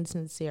Money, Jen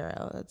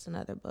Sincero. That's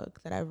another book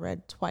that I've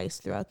read twice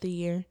throughout the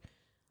year.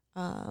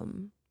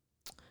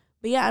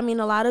 But yeah, I mean,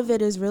 a lot of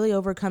it is really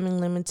overcoming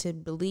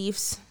limited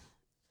beliefs,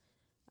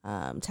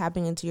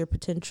 tapping into your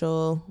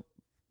potential,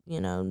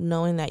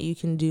 knowing that you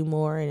can do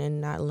more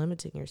and not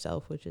limiting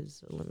yourself, which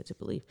is a limited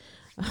belief,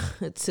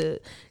 to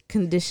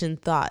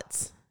conditioned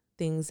thoughts,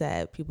 things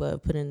that people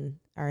have put in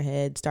our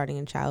head starting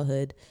in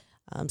childhood,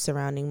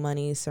 surrounding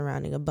money,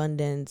 surrounding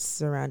abundance,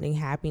 surrounding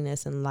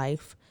happiness in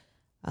life,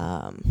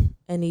 and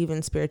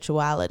even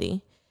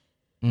spirituality.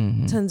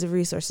 Mm-hmm. Tons of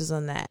resources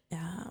on that.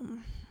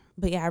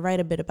 But yeah, I write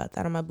a bit about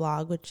that on my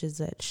blog, which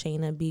is at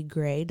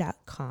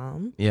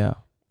shanabgray.com. Yeah.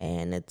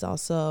 And it's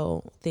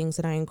also things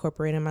that I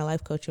incorporate in my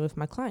life coaching with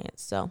my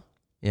clients. So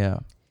yeah.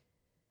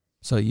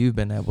 So you've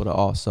been able to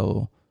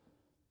also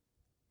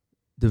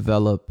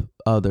develop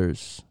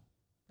others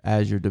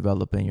as you're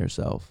developing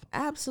yourself.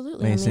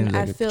 Absolutely. I mean,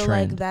 I feel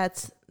like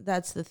that's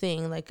the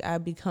thing. Like, I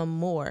become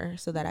more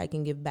so that I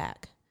can give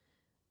back.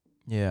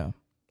 Yeah.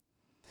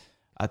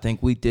 I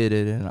think we did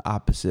it in an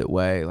opposite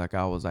way. Like,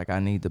 I was like, I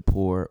need to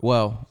pour.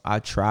 Well, I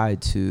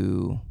tried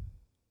to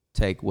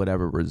take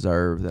whatever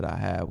reserve that I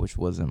had, which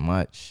wasn't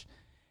much.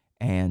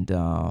 And,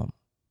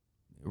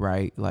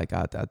 right, like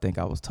I think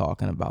I was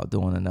talking about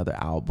doing another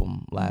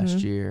album last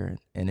year,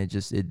 and it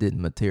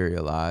didn't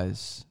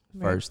materialize.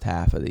 Right. First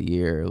half of the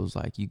year, it was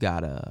like, you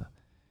gotta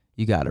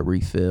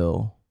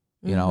refill.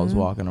 You know, I was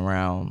walking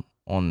around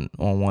on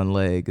one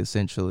leg,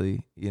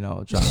 essentially,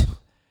 trying to.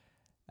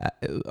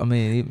 I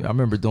mean, I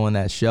remember doing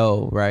that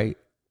show, right,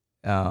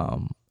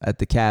 at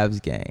the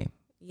Cavs game.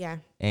 Yeah.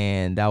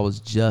 And that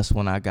was just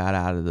when I got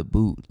out of the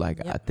boot,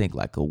 like, I think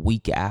like a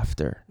week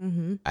after.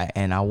 Mm-hmm.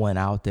 And I went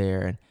out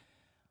there and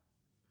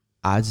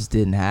I just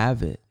didn't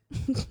have it.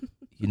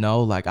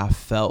 Like, I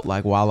felt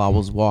like while I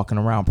was walking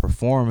around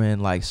performing,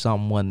 like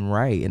something wasn't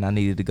right and I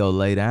needed to go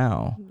lay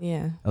down.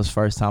 Yeah. That was the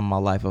first time in my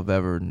life I've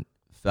ever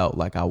felt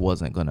like I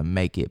wasn't going to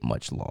make it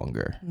much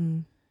longer.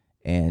 Mm.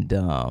 And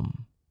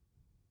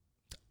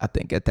I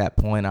think at that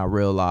point I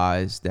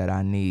realized that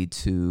I need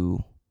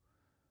to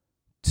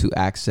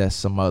access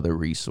some other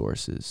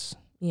resources.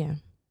 Yeah.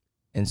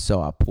 And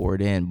so I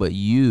poured in. But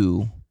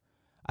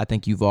I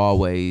think you've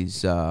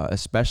always,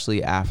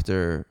 especially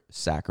after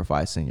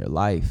sacrificing your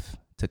life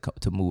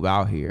to move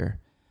out here,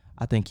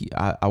 I think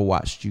I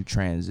watched you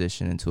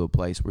transition into a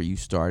place where you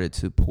started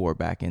to pour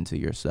back into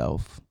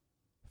yourself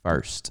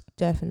first.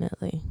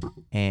 Definitely.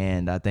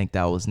 And I think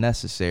that was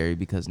necessary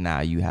because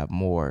now you have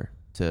more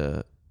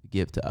to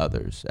give to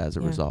others as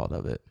a result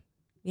of it.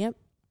 Yep,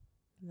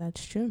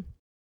 that's true.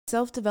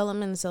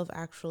 Self-development and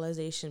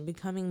self-actualization,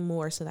 becoming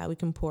more so that we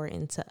can pour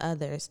into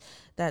others.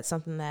 That's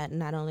something that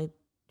not only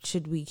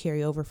should we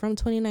carry over from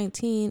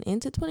 2019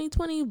 into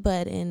 2020,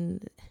 but in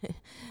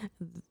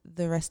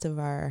the rest of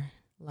our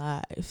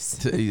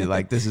lives.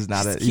 Like, this is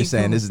not you're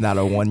saying this is not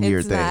a 1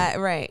 year thing. Not,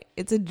 right.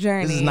 It's a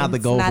journey. This is not the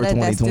goal for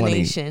 2020.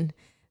 Destination.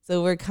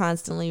 So we're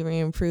constantly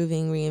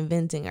re-improving,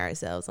 reinventing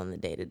ourselves on the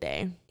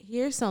day-to-day.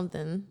 Here's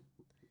something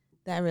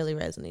that really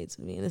resonates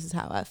with me, and this is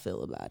how I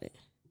feel about it.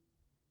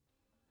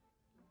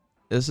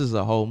 This is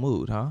a whole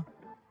mood, huh?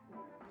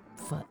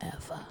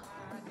 Forever.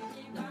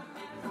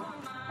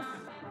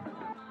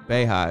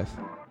 Bayhive.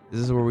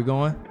 Is this where we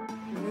going?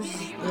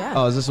 Yeah.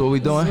 Oh, is this what we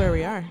doing? This is where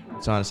we are.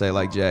 I'm trying to say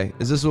like Jay.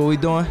 Is this what we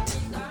doing?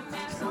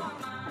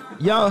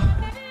 Yo.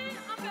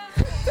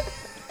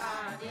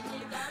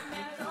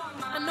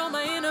 I know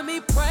my enemy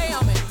pray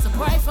on me, so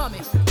pray for me.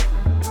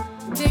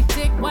 Tick,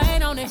 tick,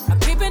 wait on it. I'm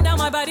keeping down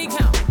my body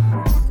count.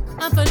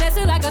 I'm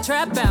finessing like a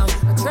trap bounce,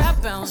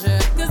 yeah.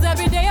 Cause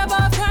every day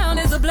above ground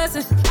is a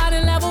blessing. I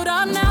done leveled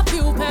up now,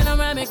 view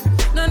panoramic.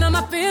 None of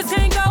my fears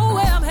can't go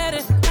where I'm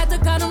headed. Had to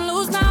cut them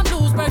loose, now I'm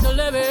loose, break the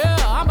levee, yeah.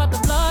 I'm about to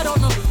blood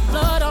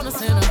on the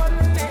sinner.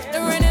 The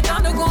rain and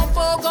thunder gon'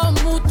 fall, gon'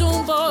 move,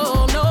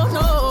 tumbo.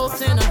 No,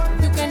 sinner.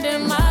 You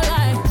condemn my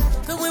life.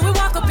 Cause when we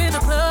walk up in the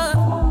club,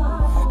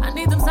 I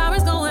need them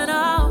sirens going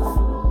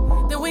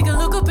off. Then we can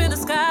look up in the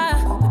sky.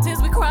 The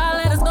tears we cry,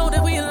 let us know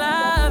that we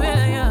alive,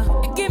 yeah.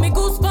 It give me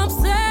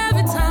goosebumps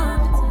every time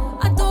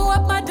I throw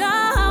up my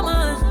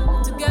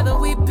diamond. Together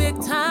we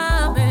big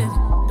time, and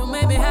don't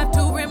make me have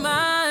to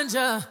remind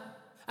ya.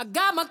 I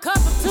got my cup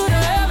up to the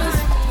heavens.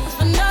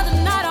 Another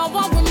night I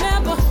won't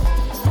remember.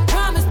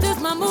 Promise this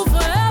my move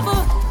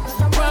forever.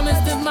 Promise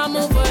this my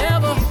move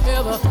forever,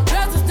 ever.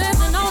 Dresses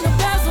dancing on the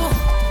bezel.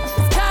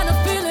 This kind of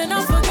feeling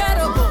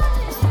unforgettable.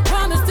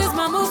 Promise this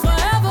my move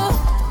forever.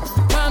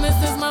 Promise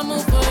this my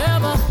move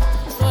forever.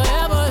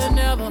 Forever and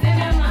ever.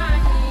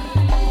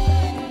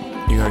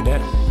 You heard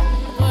that?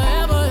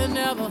 Forever and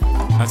ever.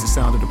 That's the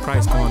sound of the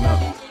price going up.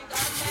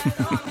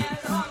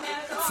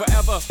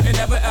 Forever and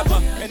never ever,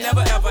 and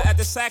never ever at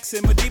the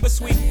Saxon, Madiba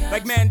Suite.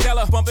 Like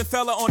Mandela, bumping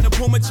fella on the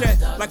Puma jet.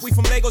 Like we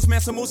from Lagos,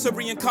 Mansa Musa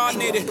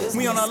reincarnated.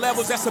 We on our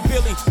levels, that's a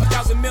billion,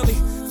 1,000 milli.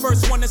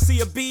 First one to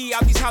see a B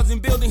out these housing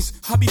buildings.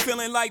 I be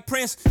feeling like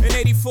Prince in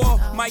 84,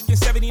 Mike in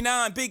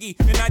 79, Biggie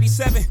in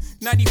 97,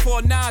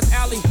 94, Nas,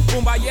 Ali,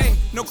 Boombaye.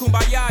 No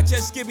kumbaya,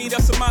 just give me the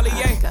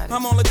sommelier.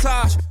 I'm on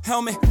Latage,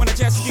 helmet when I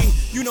jet ski.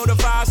 You know the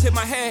vibes hit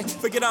my head,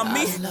 forget I'm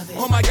me.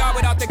 Oh my God,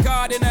 without the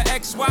God and the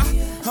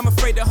XY, I'm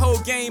afraid the whole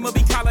game will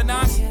be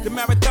colonized. The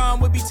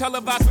marathon will be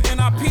televised for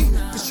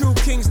NRP. Cause true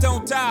kings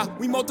don't die,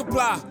 we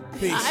multiply.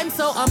 Peace. I'm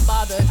so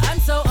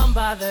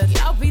unbothered.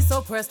 Y'all be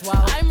so pressed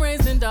while I'm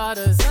raising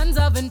daughters, sons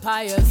of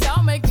empires.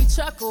 Y'all make me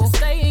chuckle,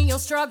 stay in your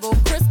struggle.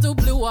 Crystal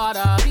blue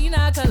water,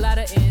 pina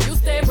colada in. You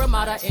stay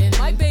Ramada in.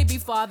 My baby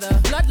father,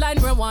 bloodline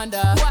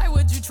Rwanda. Why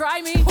would you try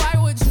me? Why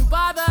would you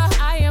bother?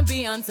 I am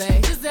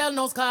Beyoncé, Giselle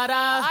knows Carter.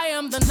 I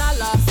am the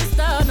Nala,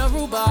 sister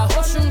Naruba,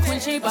 Oshun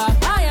Queen Sheba.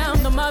 I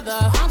am the mother,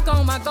 Hunk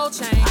on my gold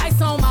chain. I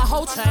sew my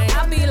whole chain.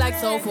 I be like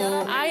soul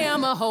food. I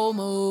am a whole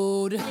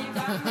mood.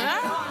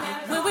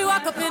 When we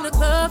walk up in the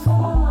club,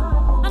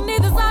 I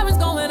need the sirens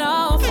going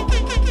off, and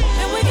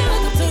we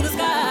can look up to the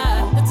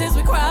sky. The tears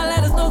we cry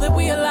let us know that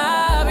we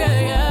alive,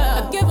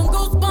 yeah. I give them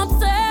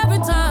goosebumps every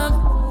time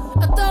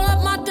I throw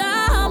up my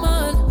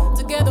diamond.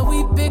 Together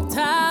we big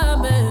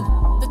time,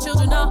 and the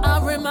children are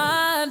a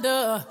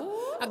reminder.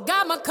 I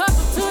got my cup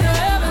up to the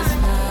heavens.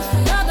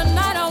 Another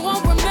night I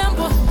won't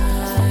remember.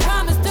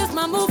 Promise this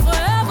my move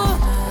forever.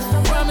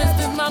 Promise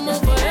this my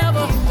move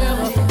forever,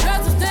 ever.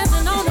 Dresses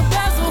dancing on the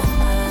bezel.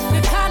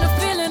 The kind of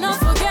feeling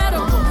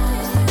unforgettable.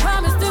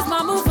 Promise this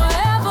my move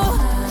forever.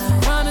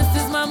 Promise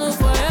this my move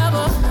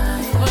forever.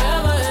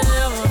 Forever and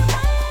ever.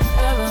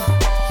 Ever.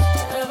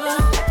 Ever.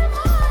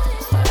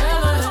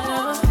 Forever and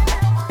ever.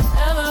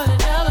 Ever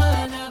and ever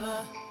and ever.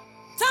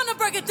 Time to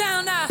break it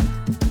down now.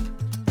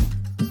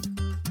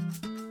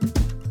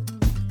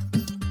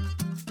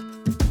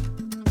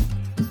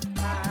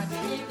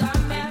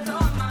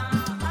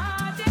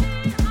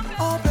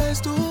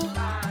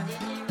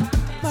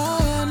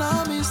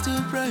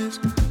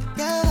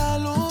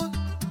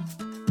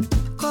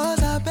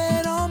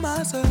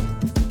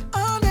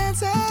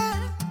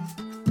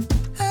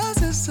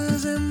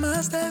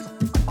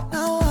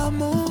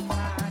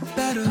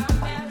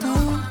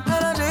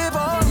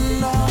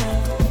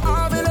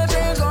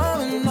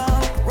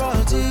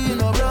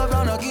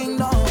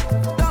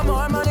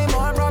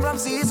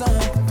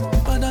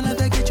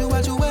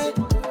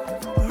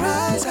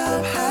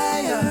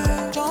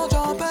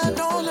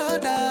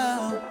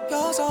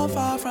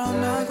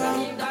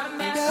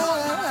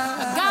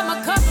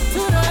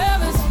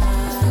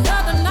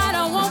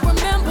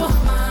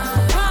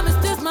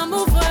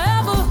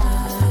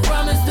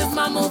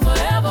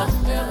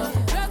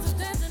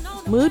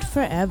 Mood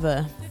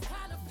Forever.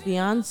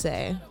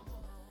 Beyonce.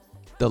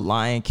 The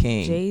Lion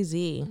King.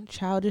 Jay-Z.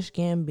 Childish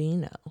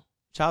Gambino.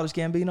 Childish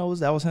Gambino,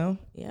 that was him?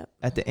 Yep.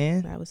 At the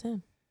end? That was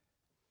him.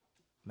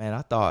 Man,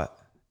 I thought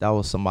that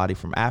was somebody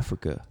from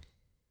Africa.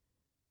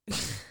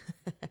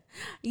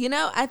 You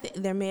know, I think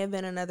there may have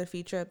been another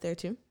feature up there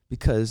too.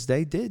 Because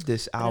they did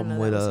this album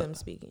with him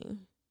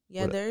speaking.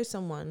 Yeah, there is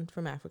someone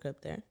from Africa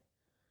up there.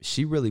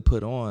 She really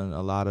put on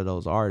a lot of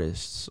those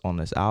artists on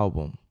this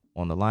album,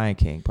 on the Lion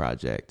King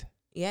project.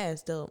 Yeah,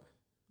 it's dope.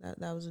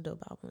 That was a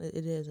dope album.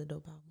 It is a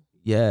dope album.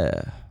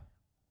 Yeah.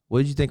 What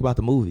did you think about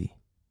the movie?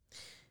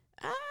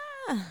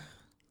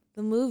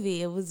 The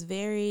movie, it was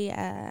very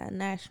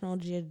National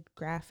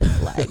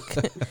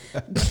Geographic-like.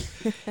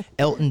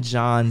 Elton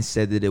John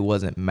said that it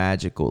wasn't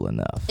magical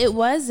enough. It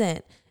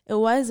wasn't.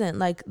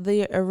 Like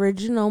the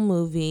original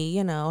movie,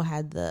 you know,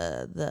 had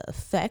the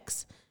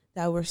effects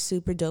that were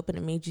super dope and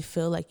it made you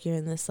feel like you're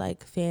in this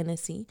like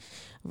fantasy,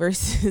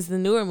 versus the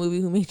newer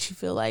movie who made you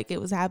feel like it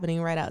was happening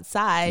right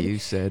outside. You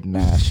said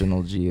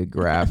National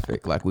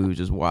Geographic, like we were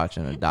just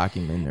watching a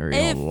documentary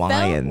on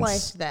lions. It felt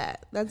like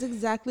that. That's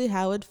exactly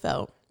how it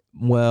felt.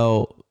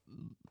 Well,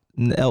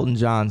 Elton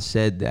John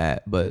said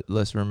that, but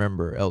let's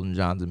remember Elton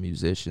John's a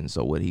musician,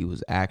 so what he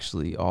was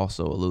actually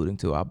also alluding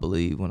to, I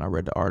believe, when I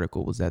read the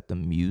article, was that the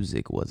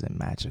music wasn't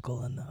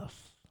magical enough.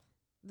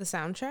 The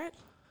soundtrack?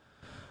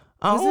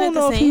 I don't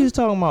know if he was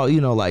talking about,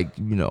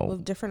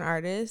 with different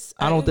artists.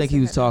 I don't think he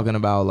was talking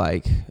about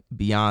like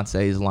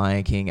Beyonce's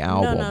Lion King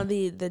album. No,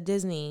 the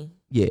Disney.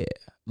 Yeah,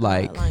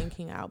 like Lion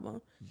King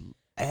album.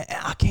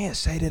 I can't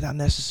say that I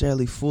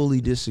necessarily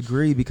fully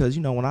disagree because,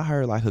 when I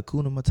heard like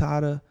Hakuna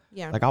Matata,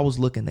 like I was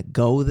looking to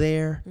go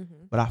there,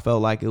 but I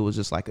felt like it was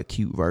just like a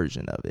cute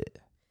version of it.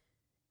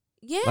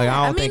 Yeah, like,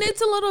 I mean,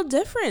 it's a little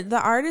different.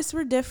 The artists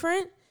were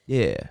different.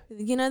 Yeah.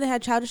 They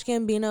had Childish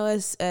Gambino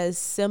as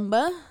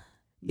Simba.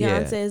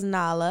 Beyonce as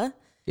Nala.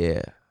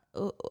 Yeah.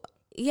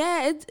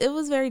 Yeah, it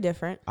was very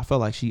different. I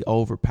felt like she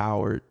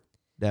overpowered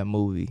that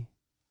movie.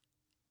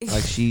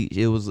 Like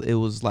it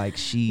was like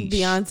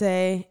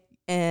Beyonce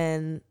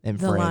and the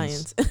Friends.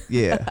 Lions.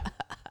 Yeah.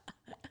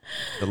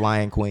 The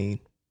Lion Queen.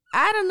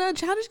 I don't know.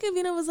 Childish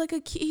Gambino was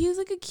he was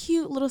like a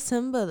cute little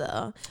Simba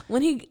though.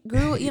 When he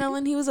grew,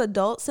 when he was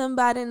adult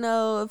Simba, I didn't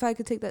know if I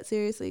could take that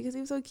seriously because he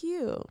was so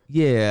cute.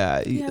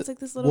 Yeah, he has like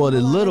this little. Well,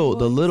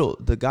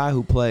 the guy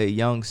who played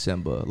young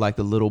Simba, like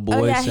the little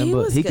boy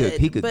Simba,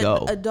 he could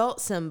go. Adult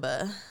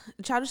Simba,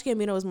 Childish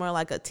Gambino was more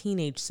like a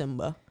teenage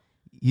Simba.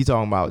 You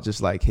talking about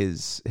just like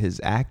his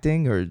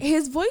acting or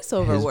his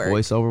voiceover work?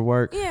 Voiceover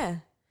work. Yeah.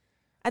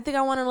 I think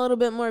I wanted a little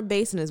bit more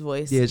bass in his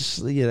voice. Yeah,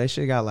 they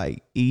should have got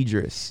like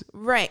Idris.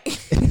 Right.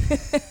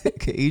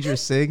 Can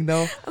Idris sing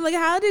though? I'm like,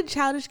 how did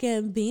Childish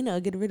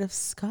Gambino get rid of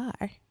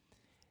Scar?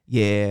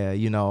 Yeah,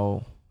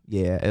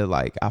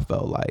 I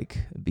felt like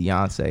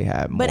Beyonce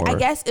had more. But I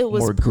guess it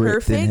was more perfect.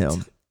 Grit than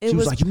him. She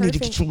was like, you need to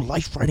get your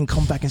life right and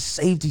come back and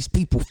save these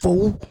people,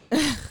 fool.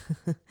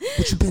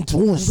 What you been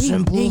doing,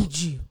 Simba?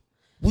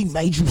 We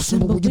made you,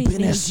 Simba. Where you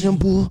been at,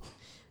 Simba?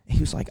 He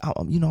was like,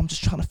 I'm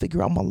just trying to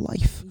figure out my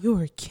life.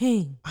 You're a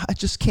king. I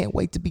just can't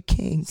wait to be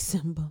king.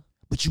 Simba.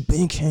 But you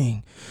been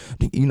king.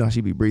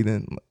 She be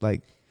breathing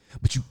like,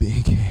 but you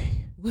been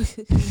king.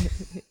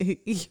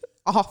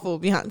 Awful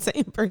Beyonce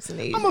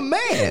impersonation. I'm a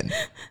man.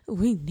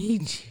 We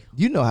need you.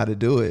 You know how to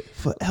do it.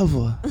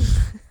 Forever.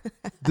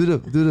 do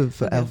the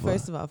forever. Okay,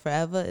 first of all,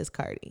 forever is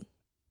Cardi.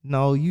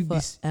 No, you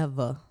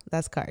forever.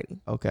 That's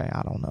Cardi. Okay,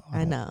 I don't know.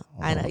 I know.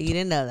 You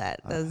didn't know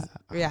that. That's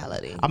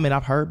reality. I mean,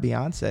 I've heard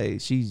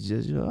Beyonce. She's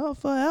just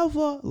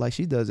forever. Like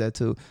she does that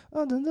too.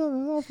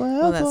 Forever.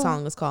 Well, that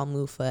song is called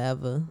 "Move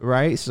Forever."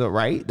 Right. So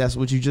that's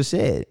what you just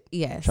said.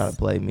 Yes. Try to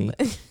play me.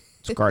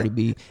 It's Cardi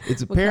B.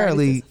 It's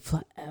apparently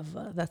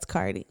forever. That's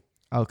Cardi.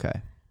 Okay.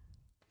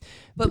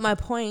 But my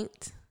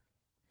point.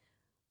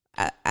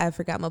 I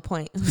forgot my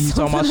point. You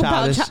talking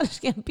about Childish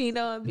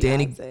Gambino and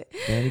Beyonce.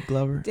 Danny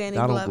Glover?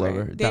 Donald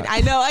Glover.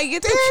 I know. I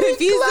get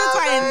confused. That's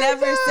why I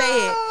never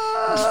say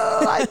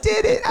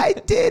it. I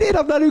did it.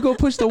 I'm not even going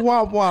to push the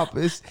womp womp.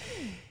 It's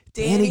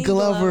Danny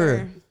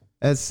Glover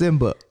as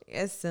Simba.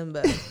 Yes,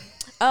 Simba.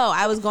 Oh,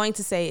 I was going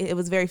to say it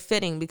was very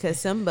fitting because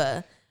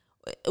Simba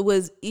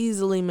was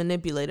easily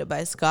manipulated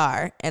by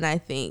Scar, and I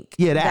think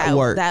that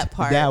worked.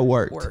 That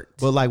worked.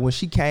 But like when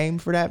she came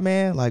for that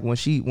man, like when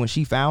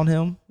she found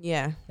him,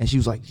 and she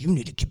was like, "You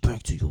need to get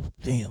back to your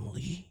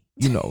family."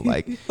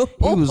 Like he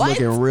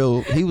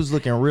was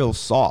looking real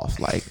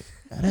soft. Like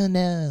I don't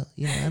know.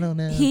 I don't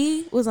know.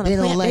 He was on a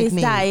plant-based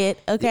diet.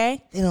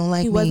 Okay, they don't like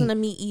me. He wasn't a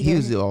meat eater. He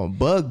was on a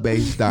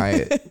bug-based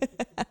diet.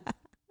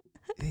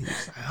 He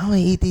was like, I'm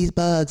gonna eat these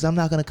bugs. I'm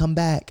not gonna come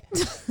back.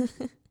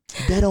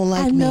 They don't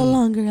like me. I'm no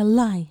longer a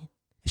lion.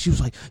 She was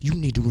like, you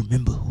need to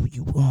remember who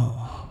you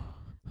are.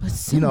 But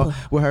Simba,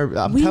 with her,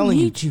 I'm telling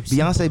you,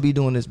 Beyonce be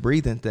doing this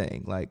breathing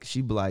thing. Like,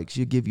 she'll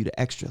give you the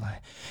extra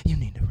line. You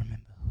need to remember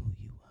who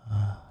you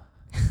are.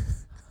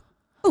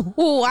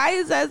 Why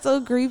is that so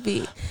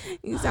creepy?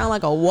 You sound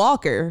like a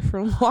walker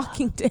from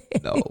Walking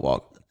Dead. No,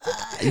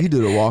 you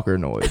do the walker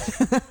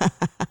noise.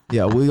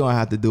 Yeah, we're going to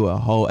have to do a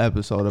whole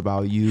episode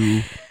about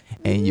you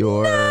and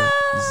your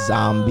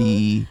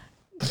zombie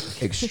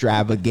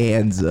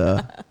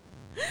extravaganza.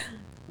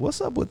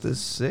 What's up with this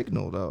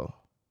signal though?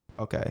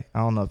 Okay, I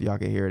don't know if y'all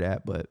can hear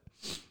that, but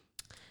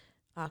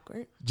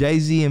awkward.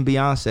 Jay-Z and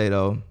Beyonce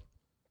though,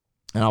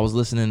 and I was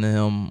listening to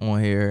him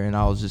on here, and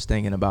I was just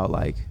thinking about,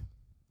 like,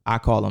 I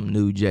call him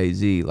new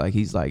Jay-Z. Like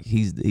he's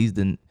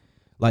the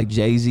like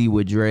Jay-Z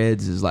with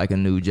dreads is like a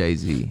new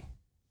Jay-Z.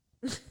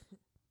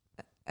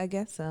 I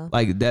guess so.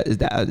 Like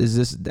is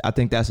this? I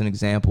think that's an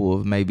example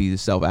of maybe the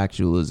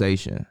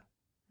self-actualization.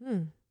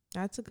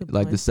 That's a good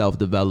like point. the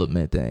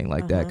self-development thing,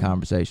 like that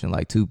conversation,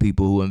 like two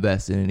people who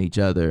invested in each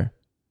other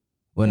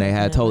when they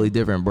had totally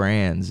different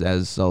brands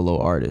as solo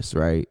artists,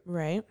 right?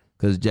 Right.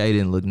 Because Jay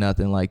didn't look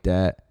nothing like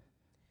that.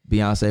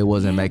 Beyonce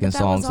wasn't making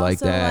songs like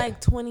that. Like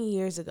 20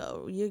 years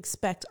ago, you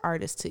expect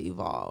artists to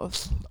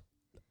evolve.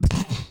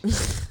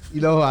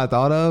 You know who I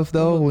thought of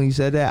though when you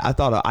said that? I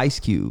thought of Ice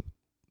Cube.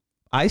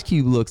 Ice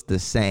Cube looks the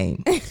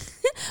same,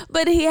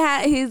 but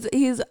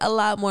he's a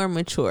lot more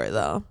mature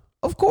though.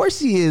 Of course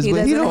he is,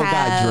 but he don't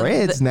got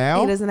dreads now.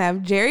 He doesn't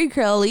have Jerry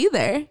curl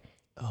either.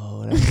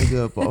 Oh, that's a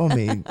good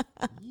point.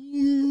 I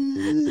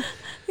mean,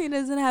 he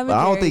doesn't have a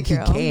I don't Jerry think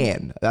curl. he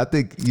can. I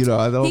think,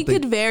 I don't he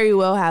think could very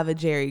well have a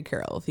Jerry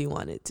curl if he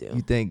wanted to.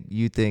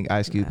 You think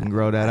Ice Cube can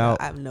grow that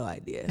out? I have no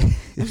idea.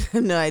 I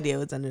have no idea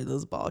what's under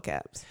those ball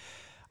caps.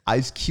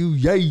 Ice Cube,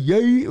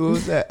 yay. What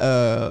was that?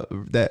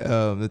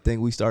 The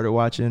thing we started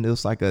watching, it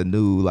was like a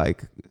new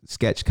like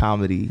sketch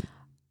comedy.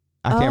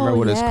 I can't remember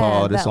what it's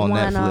called. It's on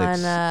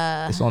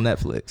Netflix. It's on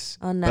Netflix.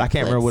 But I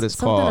can't remember what it's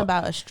called. Something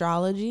about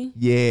astrology.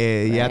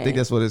 Yeah, right. I think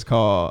that's what it's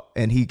called.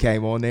 And he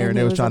came on there and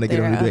they was trying to get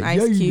him to do that.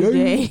 Ice Cube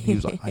J. He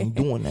was like, I ain't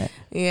doing that.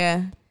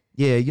 Yeah.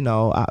 Yeah,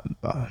 I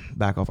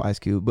back off Ice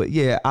Cube. But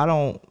yeah,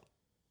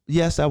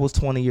 yes, that was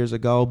 20 years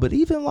ago. But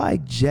even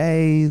like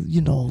Jay,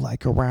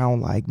 like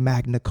around like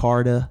Magna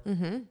Carta,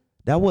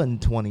 that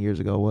wasn't 20 years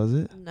ago, was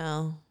it?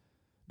 No.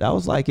 That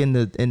was like in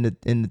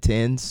the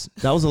tens.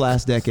 That was the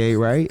last decade,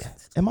 right?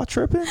 Am I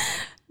tripping?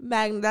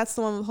 That's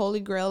the one with Holy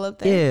Grail up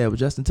there. Yeah, with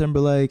Justin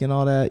Timberlake and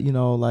all that,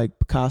 like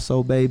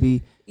Picasso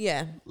Baby.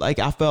 Yeah. Like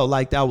I felt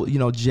like that was,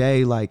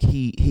 Jay, like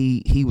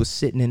he was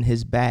sitting in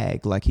his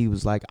bag. Like he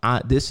was like,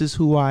 this is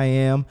who I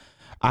am.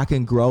 I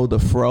can grow the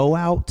fro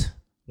out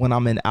when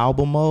I'm in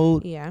album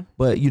mode. Yeah.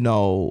 But I'm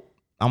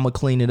gonna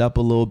clean it up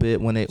a little bit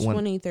when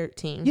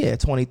 2013. Yeah,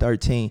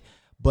 2013.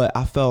 But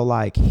I felt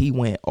like he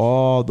went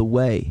all the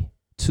way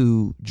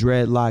to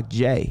Dreadlock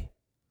Jay,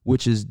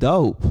 which is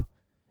dope.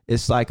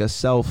 It's like a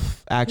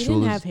self-actual. He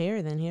didn't have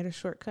hair then. He had a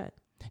shortcut.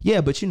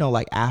 Yeah, but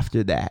like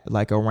after that,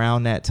 like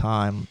around that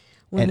time,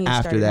 when and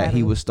after that,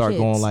 he would start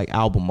going like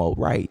album mode,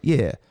 right?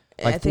 Yeah,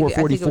 like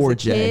 444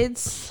 Jay.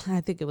 Kids.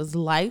 I think it was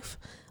life.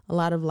 A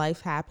lot of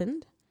life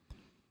happened.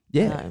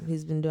 Yeah,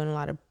 he's been doing a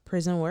lot of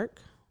prison work.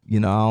 I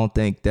don't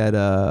think that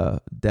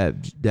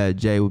that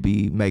Jay would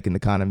be making the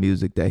kind of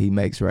music that he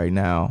makes right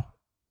now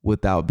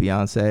without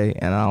Beyonce,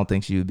 and I don't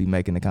think she would be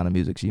making the kind of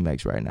music she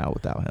makes right now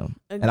without him.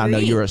 Agreed. And I know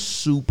you're a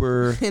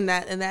super and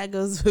that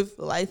goes with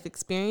life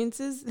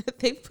experiences that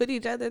they put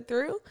each other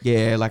through.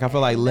 Yeah, like I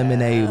feel like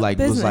Lemonade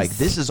was like,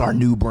 this is our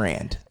new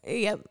brand.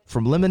 Yep.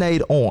 From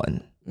Lemonade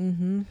on.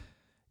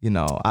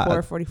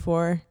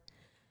 444,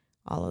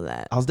 all of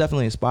that. I was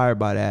definitely inspired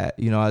by that,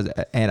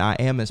 and I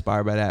am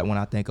inspired by that when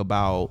I think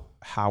about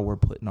how we're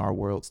putting our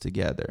worlds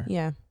together.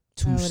 Yeah.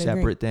 Two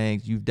separate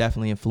things. You've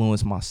definitely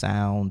influenced my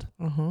sound.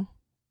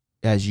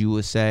 As you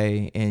would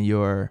say in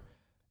your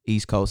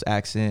East Coast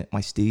accent,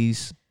 my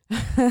steez.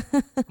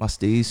 My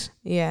steez.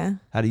 Yeah.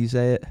 How do you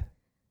say it?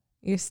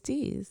 Your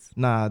steez.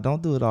 Nah,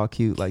 don't do it all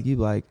cute. Like you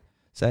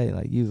say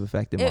like you've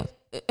affected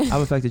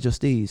I've affected your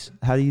steez.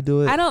 How do you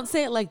do it? I don't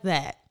say it like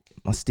that.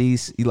 My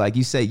steez.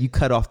 You say you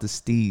cut off the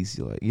steez.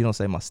 You don't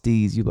say my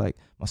steez. You like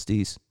my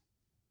steez.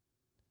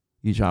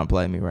 You trying to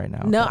play me right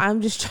now? No, okay.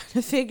 I'm just trying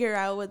to figure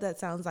out what that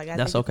sounds like.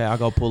 That's okay. I'll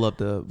go pull up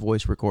the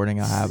voice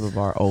recording I have of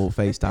our old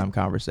FaceTime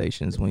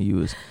conversations when you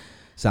was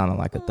sounding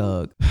like a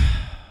thug.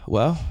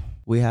 Well,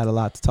 we had a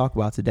lot to talk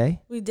about today.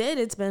 We did.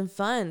 It's been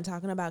fun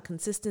talking about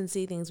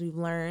consistency, things we've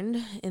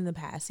learned in the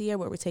past year,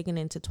 what we're taking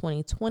into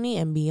 2020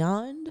 and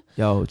beyond.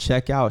 Yo,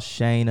 check out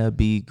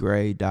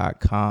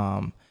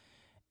ShanaBGray.com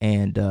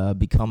and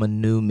become a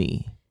new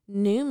me.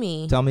 New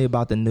me. Tell me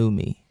about the new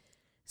me.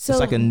 So, it's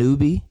like a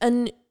newbie?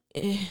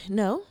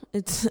 No,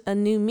 it's a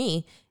new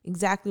me.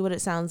 Exactly what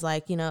it sounds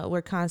like.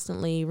 We're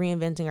constantly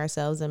reinventing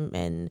ourselves,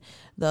 and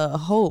the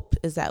hope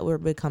is that we're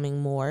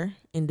becoming more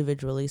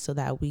individually so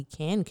that we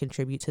can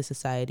contribute to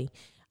society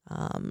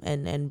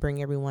and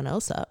bring everyone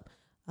else up.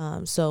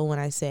 So when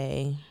I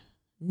say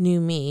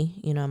new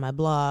me, my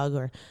blog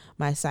or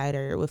my site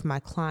or with my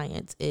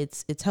clients,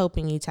 it's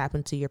helping you tap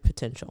into your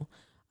potential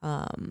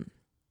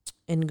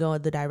and go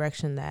in the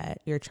direction that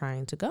you're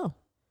trying to go.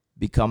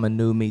 Become a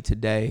new me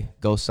today.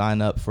 Go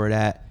sign up for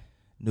that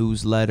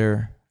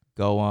newsletter.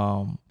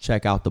 Go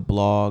check out the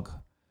blog.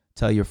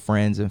 Tell your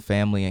friends and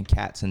family and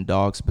cats and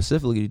dogs,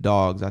 specifically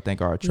dogs, I think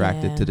are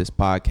attracted to this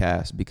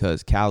podcast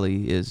because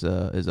Callie is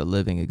a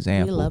living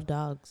example. We love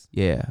dogs.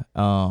 Yeah.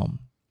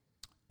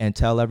 And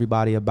tell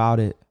everybody about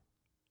it.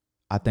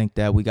 I think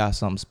that we got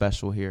something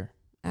special here.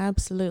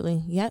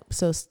 Absolutely. Yep.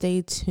 So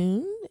stay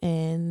tuned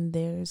and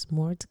there's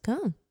more to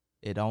come.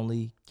 It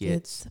only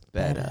gets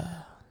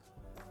better.